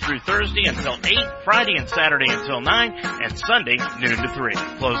Tuesday through Thursday until 8, Friday and Saturday until 9, and Sunday, noon to 3.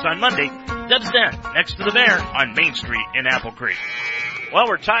 Closed on Monday. Deb's Den, next to the Bear on Main Street in Apple Creek. Well,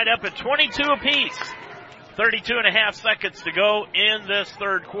 we're tied up at 22 apiece. 32 and a half seconds to go in this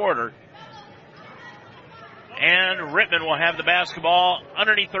third quarter. And Rittman will have the basketball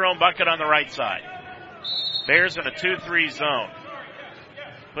underneath their own bucket on the right side. Bears in a 2-3 zone.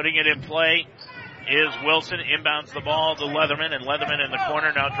 Putting it in play is Wilson. Inbounds the ball to Leatherman, and Leatherman in the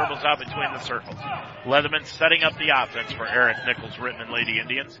corner now dribbles out between the circles. Leatherman setting up the offense for Eric Nichols, Rittman Lady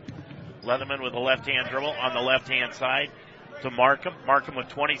Indians. Leatherman with a left-hand dribble on the left-hand side to Markham. Markham with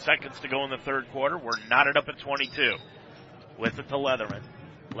 20 seconds to go in the third quarter. We're knotted up at 22. With it to Leatherman.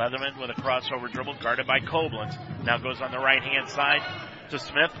 Leatherman with a crossover dribble, guarded by Koblenz. Now goes on the right-hand side to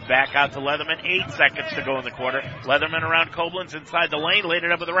Smith. Back out to Leatherman. 8 seconds to go in the quarter. Leatherman around Koblenz inside the lane. Laid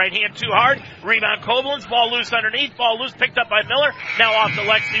it up with the right hand. Too hard. Rebound Koblenz. Ball loose underneath. Ball loose. Picked up by Miller. Now off to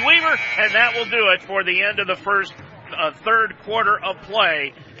Lexi Weaver. And that will do it for the end of the third quarter of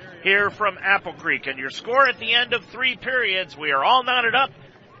play here from Apple Creek. And your score at the end of 3 periods, we are all knotted up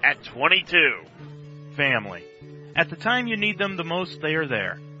at 22. Family. At the time you need them the most, they are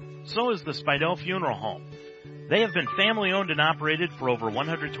there. So is the Spidell Funeral Home. They have been family-owned and operated for over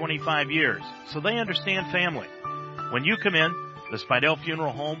 125 years, so they understand family. When you come in, the Spidell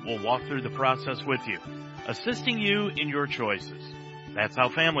Funeral Home will walk through the process with you, assisting you in your choices. That's how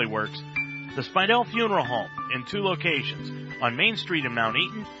family works. The Spidell Funeral Home in 2 locations, on Main Street in Mount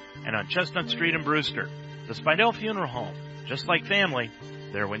Eaton and on Chestnut Street in Brewster. The Spidell Funeral Home, just like family,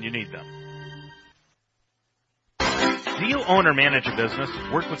 there when you need them. Do you own or manage a business?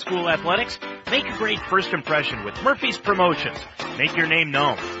 Work with school athletics? Make a great first impression with Murphy's Promotions. Make your name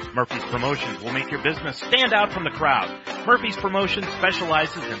known. Murphy's Promotions will make your business stand out from the crowd. Murphy's Promotions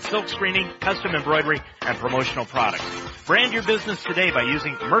specializes in silk screening, custom embroidery, and promotional products. Brand your business today by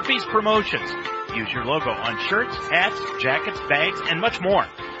using Murphy's Promotions. Use your logo on shirts, hats, jackets, bags, and much more.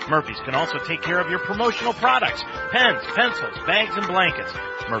 Murphy's can also take care of your promotional products, pens, pencils, bags, and blankets.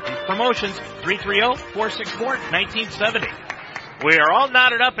 Murphy's Promotions, 330-464-1970. We are all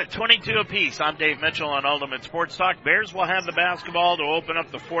knotted up at 22 apiece. I'm Dave Mitchell on Ultimate Sports Talk. Bears will have the basketball to open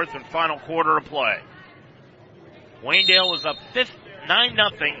up the fourth and final quarter of play. Waynedale was up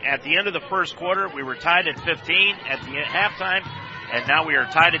 9-0 at the end of the first quarter. We were tied at 15 at the halftime, and now we are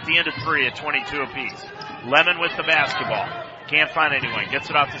tied at the end of 3 at 22 apiece. Lemon with the basketball. Can't find anyone. Gets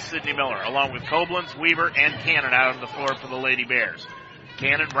it off to Sydney Miller, along with Koblenz, Weaver, and Cannon out on the floor for the Lady Bears.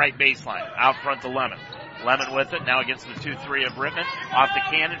 Cannon right baseline, out front to Lemon. Lemon with it, now against the 2-3 of Rittman. Off to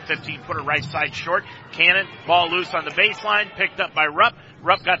Cannon, 15-footer right side short. Cannon, ball loose on the baseline, picked up by Rupp.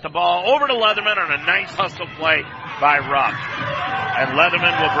 Rupp got the ball over to Leatherman on a nice hustle play by Rupp. And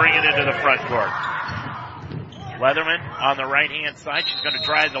Leatherman will bring it into the front court. Leatherman on the right-hand side. She's going to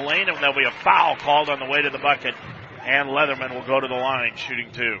drive the lane, and there'll be a foul called on the way to the bucket, and Leatherman will go to the line,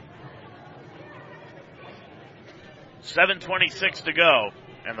 shooting 2. 7:26 to go,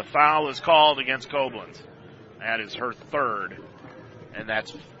 and the foul is called against Koblenz. That is her third, and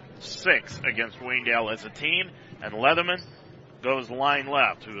that's 6 against Waynedale as a team. And Leatherman goes line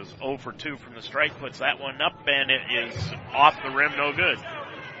left, who is 0 for 2 from the strike, puts that one up, and it is off the rim, no good.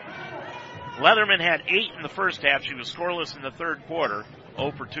 Leatherman had 8 in the first half. She was scoreless in the third quarter,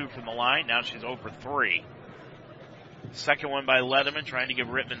 0 for 2 from the line. Now she's 0 for 3. Second one by Leatherman, trying to give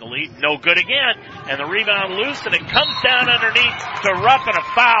Rittman the lead. No good again, and the rebound loose, and it comes down underneath to Rupp, and a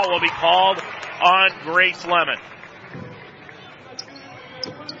foul will be called on Grace Lemon.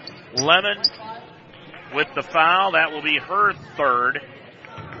 Lemon with the foul. That will be her third,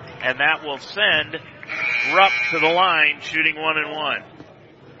 and that will send Rupp to the line, shooting 1-1,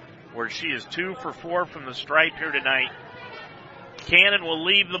 where she is 2 for 4 from the stripe here tonight. Cannon will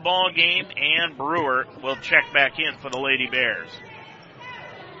leave the ball game, and Brewer will check back in for the Lady Bears.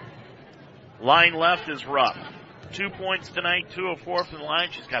 Line left is Rupp. 2 points tonight, 2 of 4 from the line.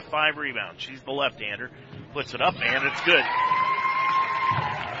 She's got 5 rebounds. She's the left-hander. Puts it up, and it's good.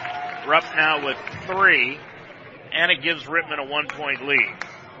 Rupp now with 3, and it gives Rittman a 1-point lead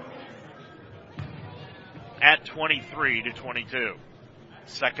at 23-22.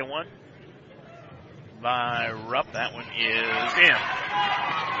 Second one by Rupp. That one is in.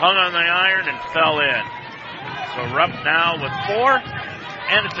 Hung on the iron and fell in. So Rupp now with 4,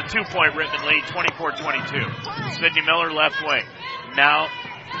 and it's a 2-point Rittman lead, 24-22. Sydney Miller left wing. Now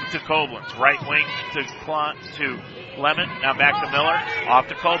to Koblenz. Right wing to Lemon. Now back to Miller. Off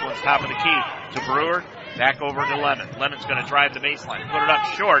to Koblenz. Top of the key to Brewer. Back over to Lemon. Lemon's going to drive the baseline. Put it up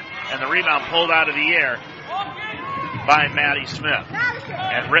short, and the rebound pulled out of the air by Maddie Smith.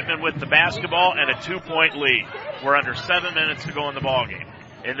 And Rittman with the basketball and a 2-point lead. We're under 7 minutes to go in the ballgame.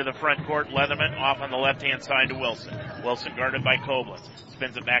 Into the front court, Leatherman off on the left-hand side to Wilson. Wilson guarded by Koblenz.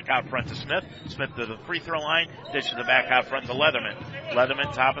 Spins it back out front to Smith. Smith to the free throw line. Dishes it back out front to Leatherman.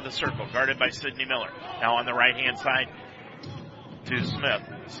 Leatherman top of the circle, guarded by Sydney Miller. Now on the right-hand side to Smith.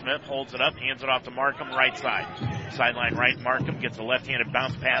 Smith holds it up, hands it off to Markham, right side. Sideline right, Markham gets a left-handed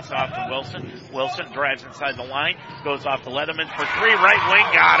bounce pass off to Wilson. Wilson drives inside the line, goes off to Leatherman for 3, right wing,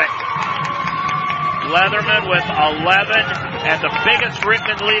 got it. Leatherman with 11, and the biggest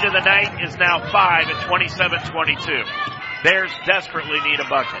Rittman lead of the night is now 5 at 27-22. Bears desperately need a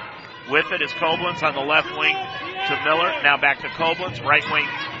bucket. With it is Koblenz on the left wing to Miller. Now back to Koblenz, right wing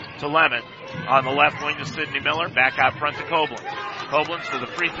to Lemon. On the left wing to Sydney Miller, back out front to Koblenz. Koblenz to the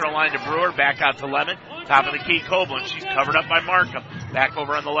free throw line to Brewer, back out to Lemon. Top of the key, Koblenz. She's covered up by Markham. Back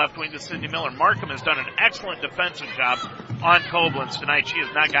over on the left wing to Sydney Miller. Markham has done an excellent defensive job on Koblenz tonight. She has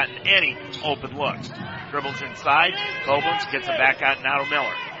not gotten any open looks. Dribbles inside. Koblenz gets it back out now to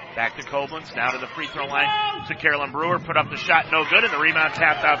Miller. Back to Koblenz, now to the free throw line to Carolyn Brewer. Put up the shot, no good, and the rebound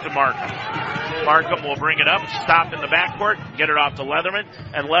tapped out to Markham. Markham will bring it up, stop in the backcourt, get it off to Leatherman,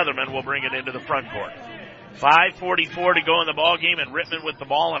 and Leatherman will bring it into the front court. 5:44 to go in the ball game, and Rittman with the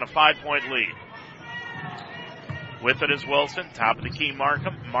ball and a 5-point lead. With it is Wilson, top of the key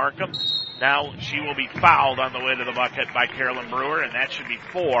Markham. Markham, now she will be fouled on the way to the bucket by Carolyn Brewer, and that should be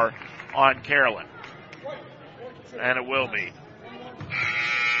 4 on Carolyn. And it will be.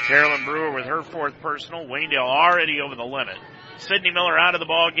 Carolyn Brewer with her 4th personal. Waynedale already over the limit. Sydney Miller out of the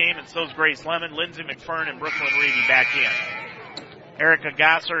ball game, and so's Grace Lemon. Lindsay McFern and Brooklyn Reedy back in. Erica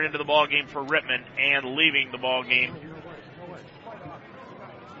Gasser into the ball game for Rittman, and leaving the ball game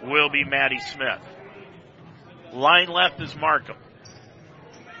will be Maddie Smith. Line left is Markham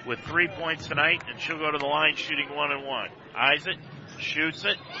with 3 points tonight, and she'll go to the line shooting 1-1. Eyes it, shoots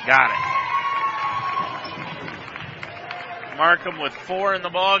it, got it. Markham with 4 in the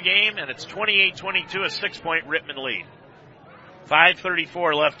ball game, and it's 28-22, a 6-point Rittman lead.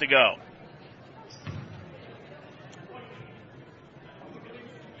 5:34 left to go.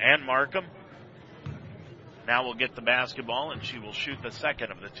 And Markham now will get the basketball, and she will shoot the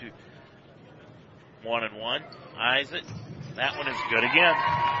second of the 2. 1-1. Eyes it. That one is good again.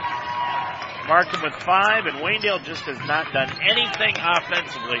 Markham with 5, and Waynedale just has not done anything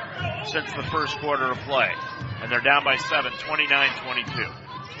offensively since the first quarter of play. And they're down by 7, 29-22.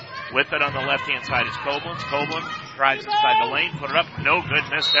 With it on the left-hand side is Koblenz. Koblenz drives inside the lane, put it up, no good,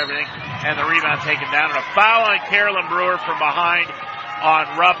 missed everything, and the rebound taken down. And a foul on Carolyn Brewer from behind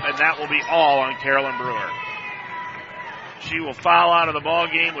on Rupp, and that will be all on Carolyn Brewer. She will foul out of the ball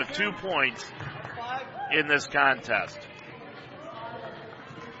game with 2 points in this contest.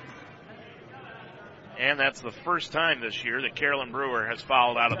 And that's the first time this year that Carolyn Brewer has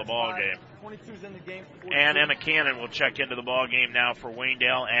fouled out of the ball game. And Emma Cannon will check into the ball game now for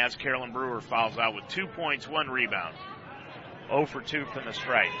Waynedale as Carolyn Brewer fouls out with 2 points, 1 rebound. 0 for 2 from the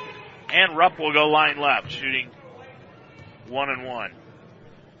stripe. And Rupp will go line left, shooting 1-1.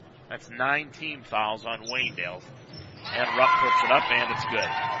 That's 9 team fouls on Waynedale. And Rupp puts it up, and it's good.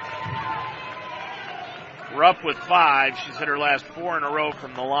 Rupp with 5. She's hit her last 4 in a row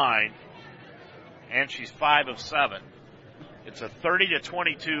from the line. And she's 5 of 7. It's a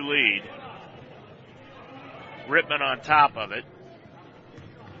 30-22 lead. Rittman on top of it.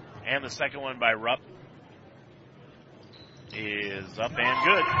 And the second one by Rupp is up and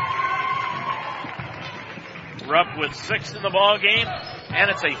good. Rupp with 6 in the ball game, and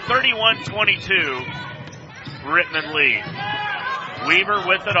it's a 31-22 Rittman lead. Weaver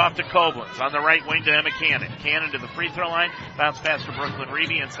with it off to Koblenz. On the right wing to Emma Cannon. Cannon to the free throw line. Bounce pass to Brooklyn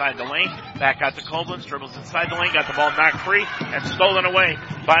Reeby inside the lane. Back out to Koblenz. Dribbles inside the lane. Got the ball knocked free and stolen away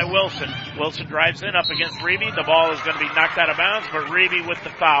by Wilson. Wilson drives in up against Reeby. The ball is going to be knocked out of bounds, but Reeby with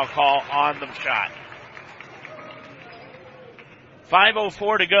the foul call on the shot.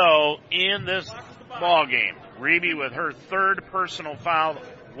 5:04 to go in this ball game. Reeby with her 3rd personal foul.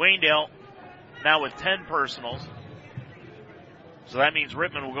 Waynedale now with 10 personals. So that means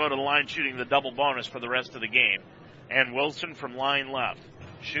Rittman will go to the line shooting the double bonus for the rest of the game. And Wilson from line left.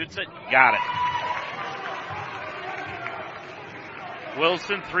 Shoots it. Got it.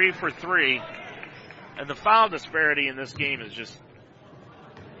 Wilson 3 for 3. And the foul disparity in this game is just,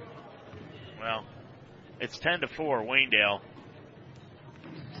 well, it's 10-4 Waynedale.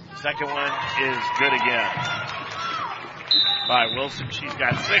 Second one is good again by Wilson. She's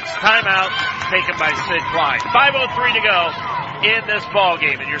got 6. Timeout taken by Sid Klein. 5:03 to go in this ball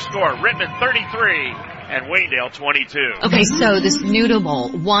game. And your score, Rittman 33 and Waynedale 22. Okay, so this noodle bowl,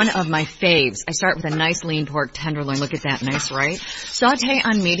 one of my faves. I start with a nice lean pork tenderloin. Look at that, nice, right? Saute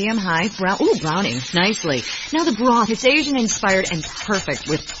on medium-high, browning nicely. Now the broth, it's Asian-inspired and perfect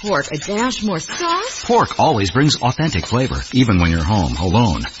with pork. A dash more sauce. Pork always brings authentic flavor, even when you're home,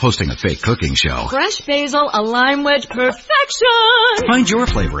 alone, hosting a fake cooking show. Fresh basil, a lime wedge, perfection! Find your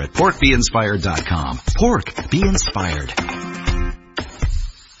flavor at porkbeinspired.com. Pork, be inspired.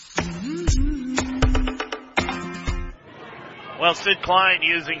 Well, Sid Klein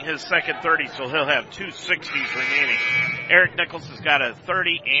using his second 30, so he'll have 2 60s remaining. Eric Nichols has got a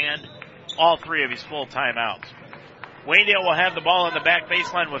 30 and all 3 of his full timeouts. Waynedale will have the ball on the back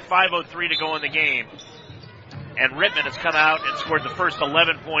baseline with 5:03 to go in the game. And Rittman has come out and scored the first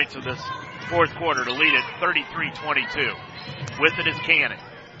 11 points of this 4th quarter to lead it 33-22. With it is Cannon.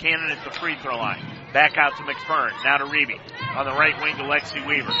 Cannon at the free throw line. Back out to McFern. Now to Reeby. On the right wing to Lexi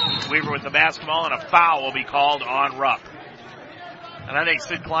Weaver. Weaver with the basketball, and a foul will be called on Rupp. And I think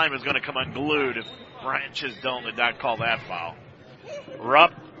Sid Klein was going to come unglued if Brian Chisdone did not call that foul.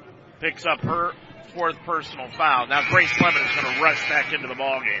 Rupp picks up her 4th personal foul. Now Grace Lemon is going to rush back into the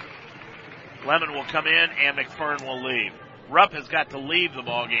ballgame. Lemon will come in and McFern will leave. Rupp has got to leave the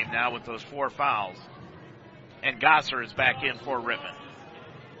ballgame now with those 4 fouls. And Gosser is back in for Rittman.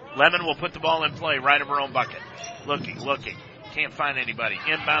 Lemon will put the ball in play right of her own bucket. Looking. Can't find anybody.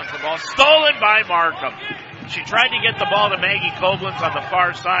 Inbounds the ball. Stolen by Markham. She tried to get the ball to Maggie Koblenz on the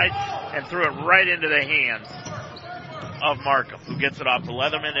far side and threw it right into the hands of Markham, who gets it off to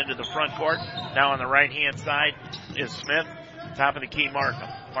Leatherman into the front court. Now on the right-hand side is Smith. Top of the key, Markham.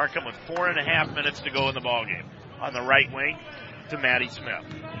 Markham with 4.5 minutes to go in the ballgame. On the right wing to Maddie Smith.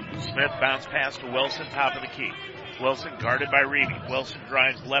 Smith bounce pass to Wilson, top of the key. Wilson guarded by Reeby. Wilson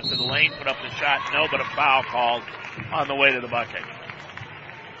drives left of the lane, put up the shot. No, but a foul called on the way to the bucket.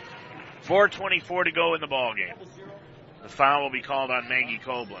 4:24 to go in the ballgame. The foul will be called on Maggie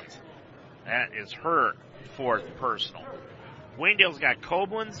Koblenz. That is her 4th personal. Waynedale's got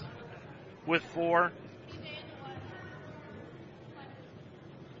Koblenz with 4.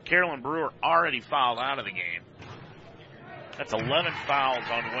 Carolyn Brewer already fouled out of the game. That's 11 fouls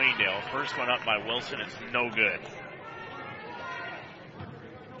on Waynedale. First one up by Wilson. It's no good.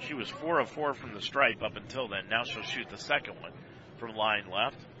 She was 4 of 4 from the stripe up until then. Now she'll shoot the second one from line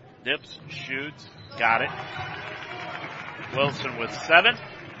left. Dips, shoots, got it. Wilson with 7.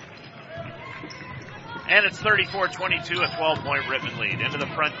 And it's 34-22, a 12-point Rittman lead. Into the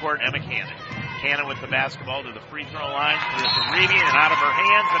front court, Emma Cannon. Cannon with the basketball to the free throw line. To Reeby and out of her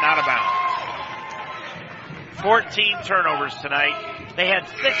hands and out of bounds. 14 turnovers tonight. They had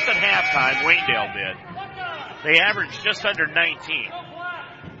 6 at halftime, Waynedale did. They averaged just under 19.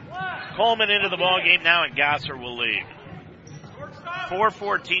 Coleman into the ball game now, and Gosser will leave.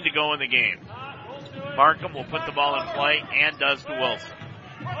 4:14 to go in the game. Markham will put the ball in play and does to Wilson.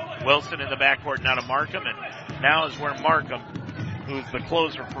 Wilson in the backcourt now to Markham, and now is where Markham, who's the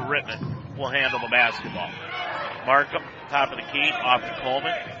closer for Rittman, will handle the basketball. Markham, top of the key, off to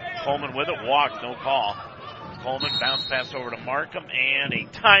Coleman. Coleman with it, walk, no call. Coleman bounce pass over to Markham, and a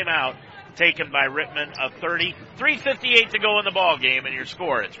timeout taken by Rittman of 30. 3:58 to go in the ball game, and your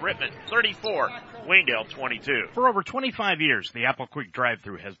score, it's Rittman 34, Waynedale 22. For over 25 years, the Apple Creek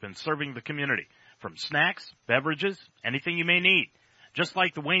drive-thru has been serving the community. From snacks, beverages, anything you may need. Just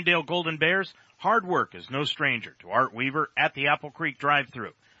like the Waynedale Golden Bears, hard work is no stranger to Art Weaver at the Apple Creek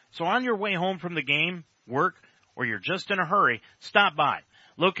drive-thru. So on your way home from the game, work, or you're just in a hurry, stop by.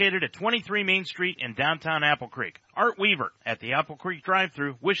 Located at 23 Main Street in downtown Apple Creek, Art Weaver at the Apple Creek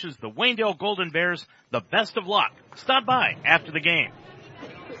drive-thru wishes the Waynedale Golden Bears the best of luck. Stop by after the game.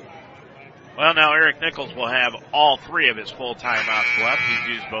 Well, now Eric Nichols will have all three of his full timeouts left. He's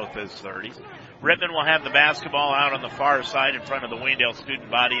used both his 30s. Rittman will have the basketball out on the far side in front of the Waynedale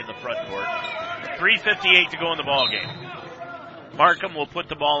student body in the front court. 3:58 to go in the ball game. Markham will put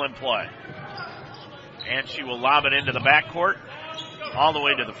the ball in play. And she will lob it into the backcourt, all the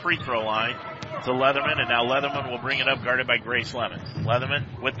way to the free throw line to Leatherman, and now Leatherman will bring it up, guarded by Grace Lemon.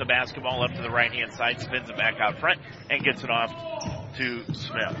 Leatherman with the basketball up to the right-hand side, spins it back out front, and gets it off to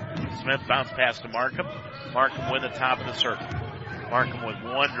Smith. Smith bounce pass to Markham. Markham with the top of the circle. Markham with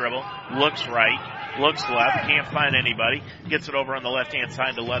one dribble, looks right, looks left, can't find anybody, gets it over on the left-hand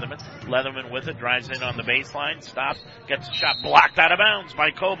side to Leatherman. Leatherman with it, drives in on the baseline, stops, gets a shot blocked out of bounds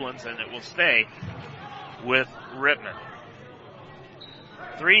by Koblenz, and it will stay with Rittman.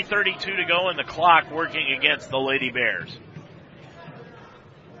 3:32 to go, and the clock working against the Lady Bears.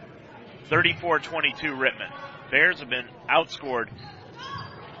 34-22 Rittman. Bears have been outscored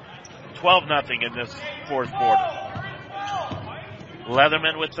 12-0 in this fourth quarter.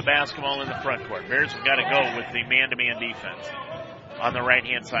 Leatherman with the basketball in the front court. Bears have got to go with the man-to-man defense. On the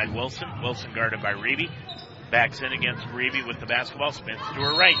right-hand side, Wilson. Wilson guarded by Reeby. Backs in against Reeby with the basketball. Spins to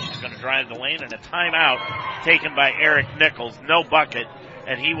her right. She's going to drive the lane, and a timeout taken by Eric Nichols. No bucket,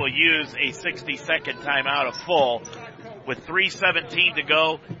 and he will use a 60-second timeout, a full, with 3:17 to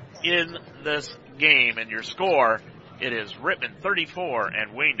go in this game. And your score, it is Rittman 34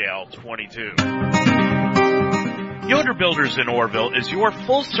 and Waynedale 22. Yoder Builders in Orrville is your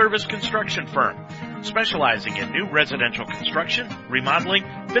full-service construction firm, specializing in new residential construction, remodeling,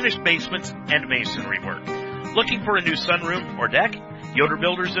 finished basements, and masonry work. Looking for a new sunroom or deck? Yoder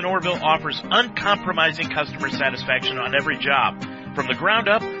Builders in Orrville offers uncompromising customer satisfaction on every job, from the ground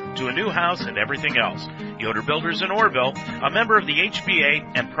up to a new house and everything else. Yoder Builders in Orrville, a member of the HBA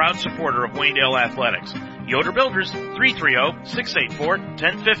and proud supporter of Waynedale Athletics. Yoder Builders,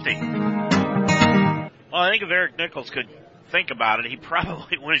 330-684-1050. Well, I think if Eric Nichols could think about it, he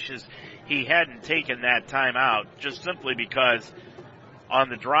probably wishes he hadn't taken that timeout, just simply because on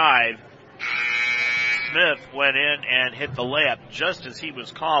the drive, Smith went in and hit the layup just as he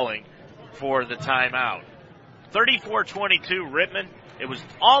was calling for the timeout. 34-22 Rittman. It was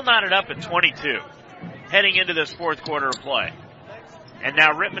all knotted up at 22 heading into this fourth quarter of play. And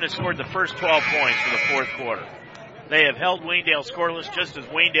now Rittman has scored the first 12 points for the fourth quarter. They have held Waynedale scoreless just as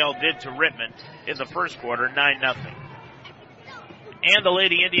Waynedale did to Rittman in the first quarter, 9-0. And the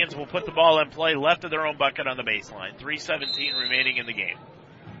Lady Indians will put the ball in play left of their own bucket on the baseline. 3:17 remaining in the game.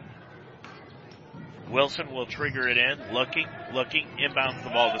 Wilson will trigger it in, looking, inbounds the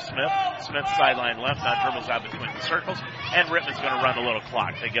ball to Smith. Smith sideline left, now dribbles out between the circles, and Rittman's going to run a little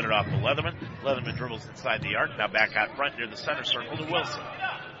clock. They get it off to Leatherman. Leatherman dribbles inside the arc, now back out front near the center circle to Wilson.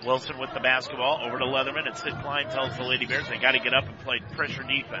 Wilson with the basketball over to Leatherman, and Sid Klein tells the Lady Bears they got to get up and play pressure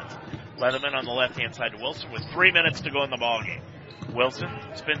defense. Leatherman on the left-hand side to Wilson with 3 minutes to go in the ball game. Wilson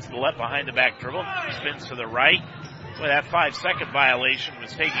spins to the left behind the back dribble, spins to the right. Well, that 5-second violation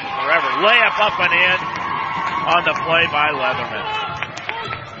was taking forever. Layup up and in on the play by Leatherman.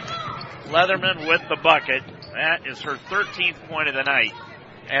 Leatherman with the bucket. That is her 13th point of the night,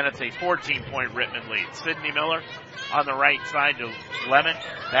 and it's a 14-point Rittman lead. Sydney Miller on the right side to Lemon.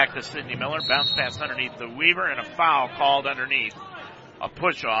 Back to Sydney Miller. Bounce pass underneath the Weaver, and a foul called underneath. A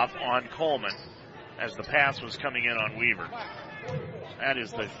push-off on Coleman as the pass was coming in on Weaver. That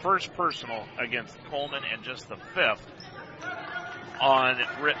is the first personal against Coleman and just the fifth on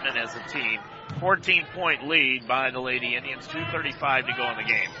Rittman as a team. 14-point lead by the Lady Indians. 2:35 to go in the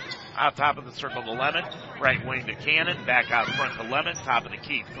game. Out top of the circle to Lemon. Right wing to Cannon. Back out front to Lemon. Top of the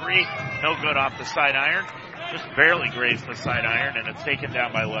key. 3. No good off the side iron. Just barely grazed the side iron, and it's taken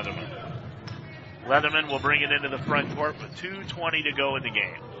down by Leatherman. Leatherman will bring it into the front court with 2:20 to go in the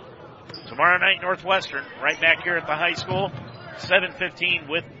game. Tomorrow night, Northwestern, right back here at the high school. 7:15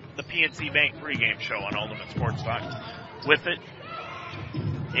 with the PNC Bank pregame show on Ultimate Sports Talk. With it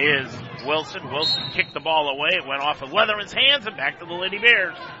is Wilson. Wilson kicked the ball away. It went off of Leatherman's hands and back to the Lady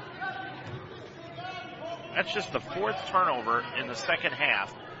Bears. That's just the 4th turnover in the second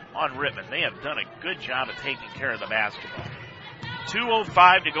half on Rittman. They have done a good job of taking care of the basketball.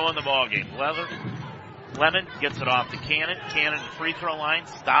 2:05 to go in the ballgame. Lemon gets it off to Cannon. Cannon free throw line,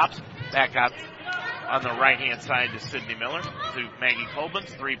 stops, back out on the right-hand side to Sydney Miller, to Maggie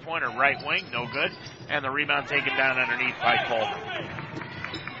Koblenz, three-pointer right wing, no good, and the rebound taken down underneath by Coleman.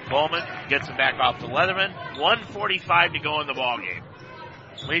 Coleman gets it back off to Leatherman. 1:45 to go in the ballgame.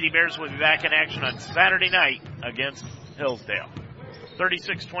 Lady Bears will be back in action on Saturday night against Hillsdale.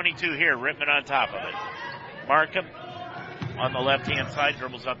 36-22 here, Rittman on top of it. Markham on the left-hand side,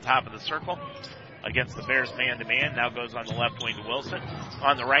 dribbles up top of the circle against the Bears man-to-man. Now goes on the left wing to Wilson.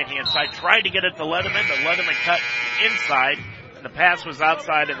 On the right-hand side, tried to get it to Leatherman, but Leatherman cut inside, and the pass was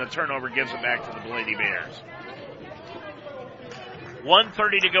outside, and the turnover gives it back to the Lady Bears.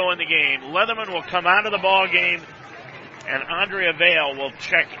 1:30 to go in the game. Leatherman will come out of the ball game, and Andrea Vale will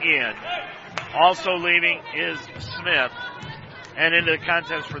check in. Also leaving is Smith. And into the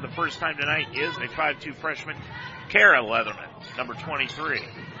contest for the first time tonight is a 5'2" freshman, Kara Leatherman, number 23.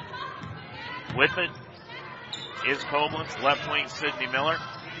 With it is Koblenz, left wing Sydney Miller.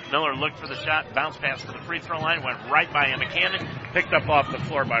 Miller looked for the shot, bounced past to the free throw line, went right by Emma Cannon, picked up off the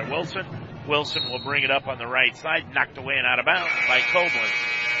floor by Wilson. Wilson will bring it up on the right side, knocked away and out of bounds by Koblenz.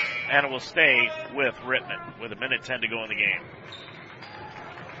 And it will stay with Rittman with 1:10 to go in the game.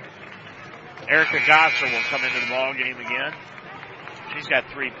 Erica Gosser will come into the ball game again. She's got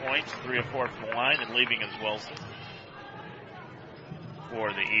 3 points, 3 of 4 from the line, and leaving is Wilson.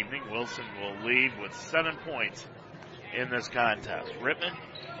 For the evening, Wilson will leave with 7 points in this contest. Rittman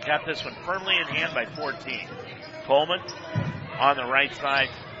got this one firmly in hand by 14. Coleman on the right side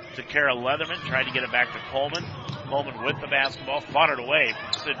to Kara Leatherman, tried to get it back to Coleman. Coleman with the basketball, fought it away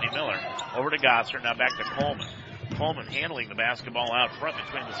from Sydney Miller. Over to Gosser, now back to Coleman. Coleman handling the basketball out front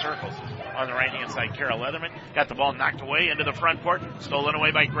between the circles. On the right-hand side, Kara Leatherman got the ball knocked away into the front court, stolen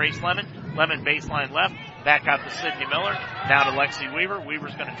away by Grace Lemon. Lemon baseline left, back out to Sydney Miller, now to Lexi Weaver.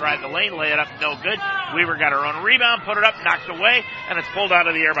 Weaver's going to drive the lane, lay it up, no good. Weaver got her own rebound, put it up, knocked away, and it's pulled out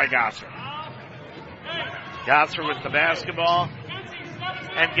of the air by Gosser. Gosser with the basketball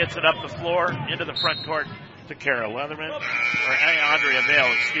and gets it up the floor into the front court to Kara Leatherman, or Andrea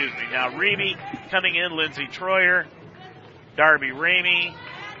Vale, excuse me. Now Reeby coming in, Lindsay Troyer, Darby Ramey,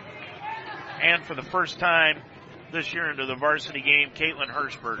 and for the first time this year into the varsity game, Caitlin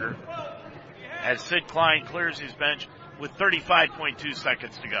Hirschberger, as Sid Klein clears his bench with 35.2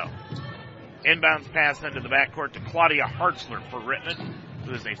 seconds to go. Inbounds pass into the backcourt to Claudia Hartzler for Rittman,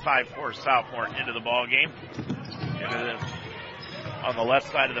 who is a 5'4" sophomore into the ball game. On the left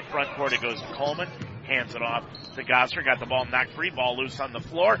side of the front court, it goes to Coleman. Hands it off to Gosser. Got the ball knocked free. Ball loose on the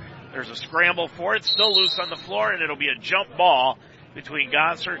floor. There's a scramble for it. Still loose on the floor, and it'll be a jump ball between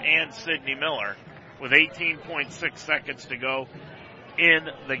Gosser and Sydney Miller with 18.6 seconds to go in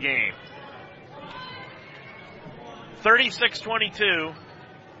the game. 36-22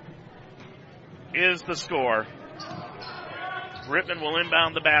 is the score. Rittman will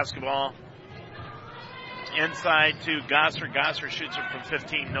inbound the basketball. Inside to Gosser. Gosser shoots it from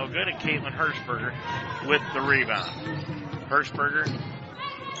 15, no good, and Caitlin Hirschberger with the rebound. Hirschberger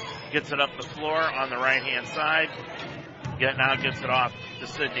gets it up the floor on the right-hand side. Now gets it off to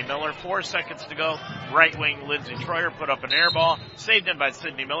Sydney Miller. 4 seconds to go. Right wing Lindsay Troyer put up an air ball. Saved in by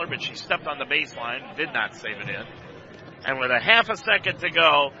Sydney Miller, but she stepped on the baseline. Did not save it in. And with a half a second to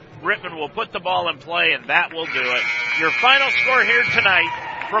go, Rittman will put the ball in play, and that will do it. Your final score here tonight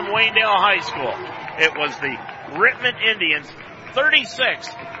from Waynedale High School. It was the Rittman Indians 36,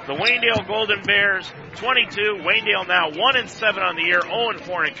 the Waynedale Golden Bears 22. Waynedale now 1-7 on the year,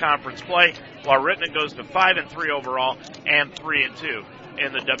 0-4 in conference play, while Rittman goes to 5-3 overall and 3-2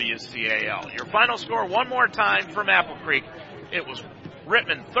 in the WCAL. Your final score one more time from Apple Creek. It was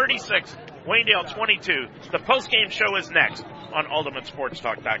Rittman 36, Waynedale 22. The postgame show is next on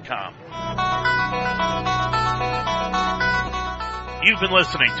UltimateSportsTalk.com. You've been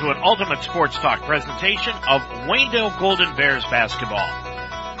listening to an Ultimate Sports Talk presentation of Waynedale Golden Bears basketball.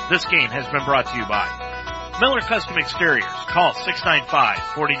 This game has been brought to you by Miller Custom Exteriors. Call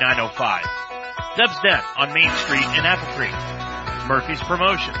 695-4905. Deb's Den on Main Street in Apple Creek. Murphy's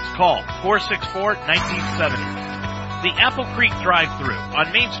Promotions. Call 464-1970. The Apple Creek Drive-Thru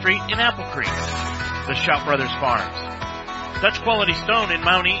on Main Street in Apple Creek. The Shop Brothers Farms. Dutch Quality Stone in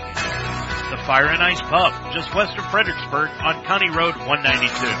Mount Eaton. The Fire and Ice Pub, just west of Fredericksburg on County Road 192.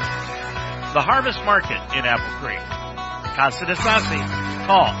 The Harvest Market in Apple Creek. Casa de Sassi,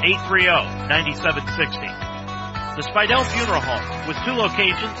 call 830-9760. The Spidell Funeral Home, with 2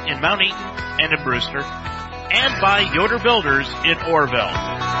 locations in Mount Eaton and in Brewster. And by Yoder Builders in Orrville.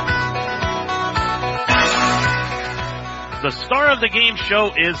 The Star of the Game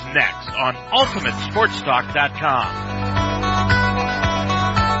show is next on UltimateSportsTalk.com.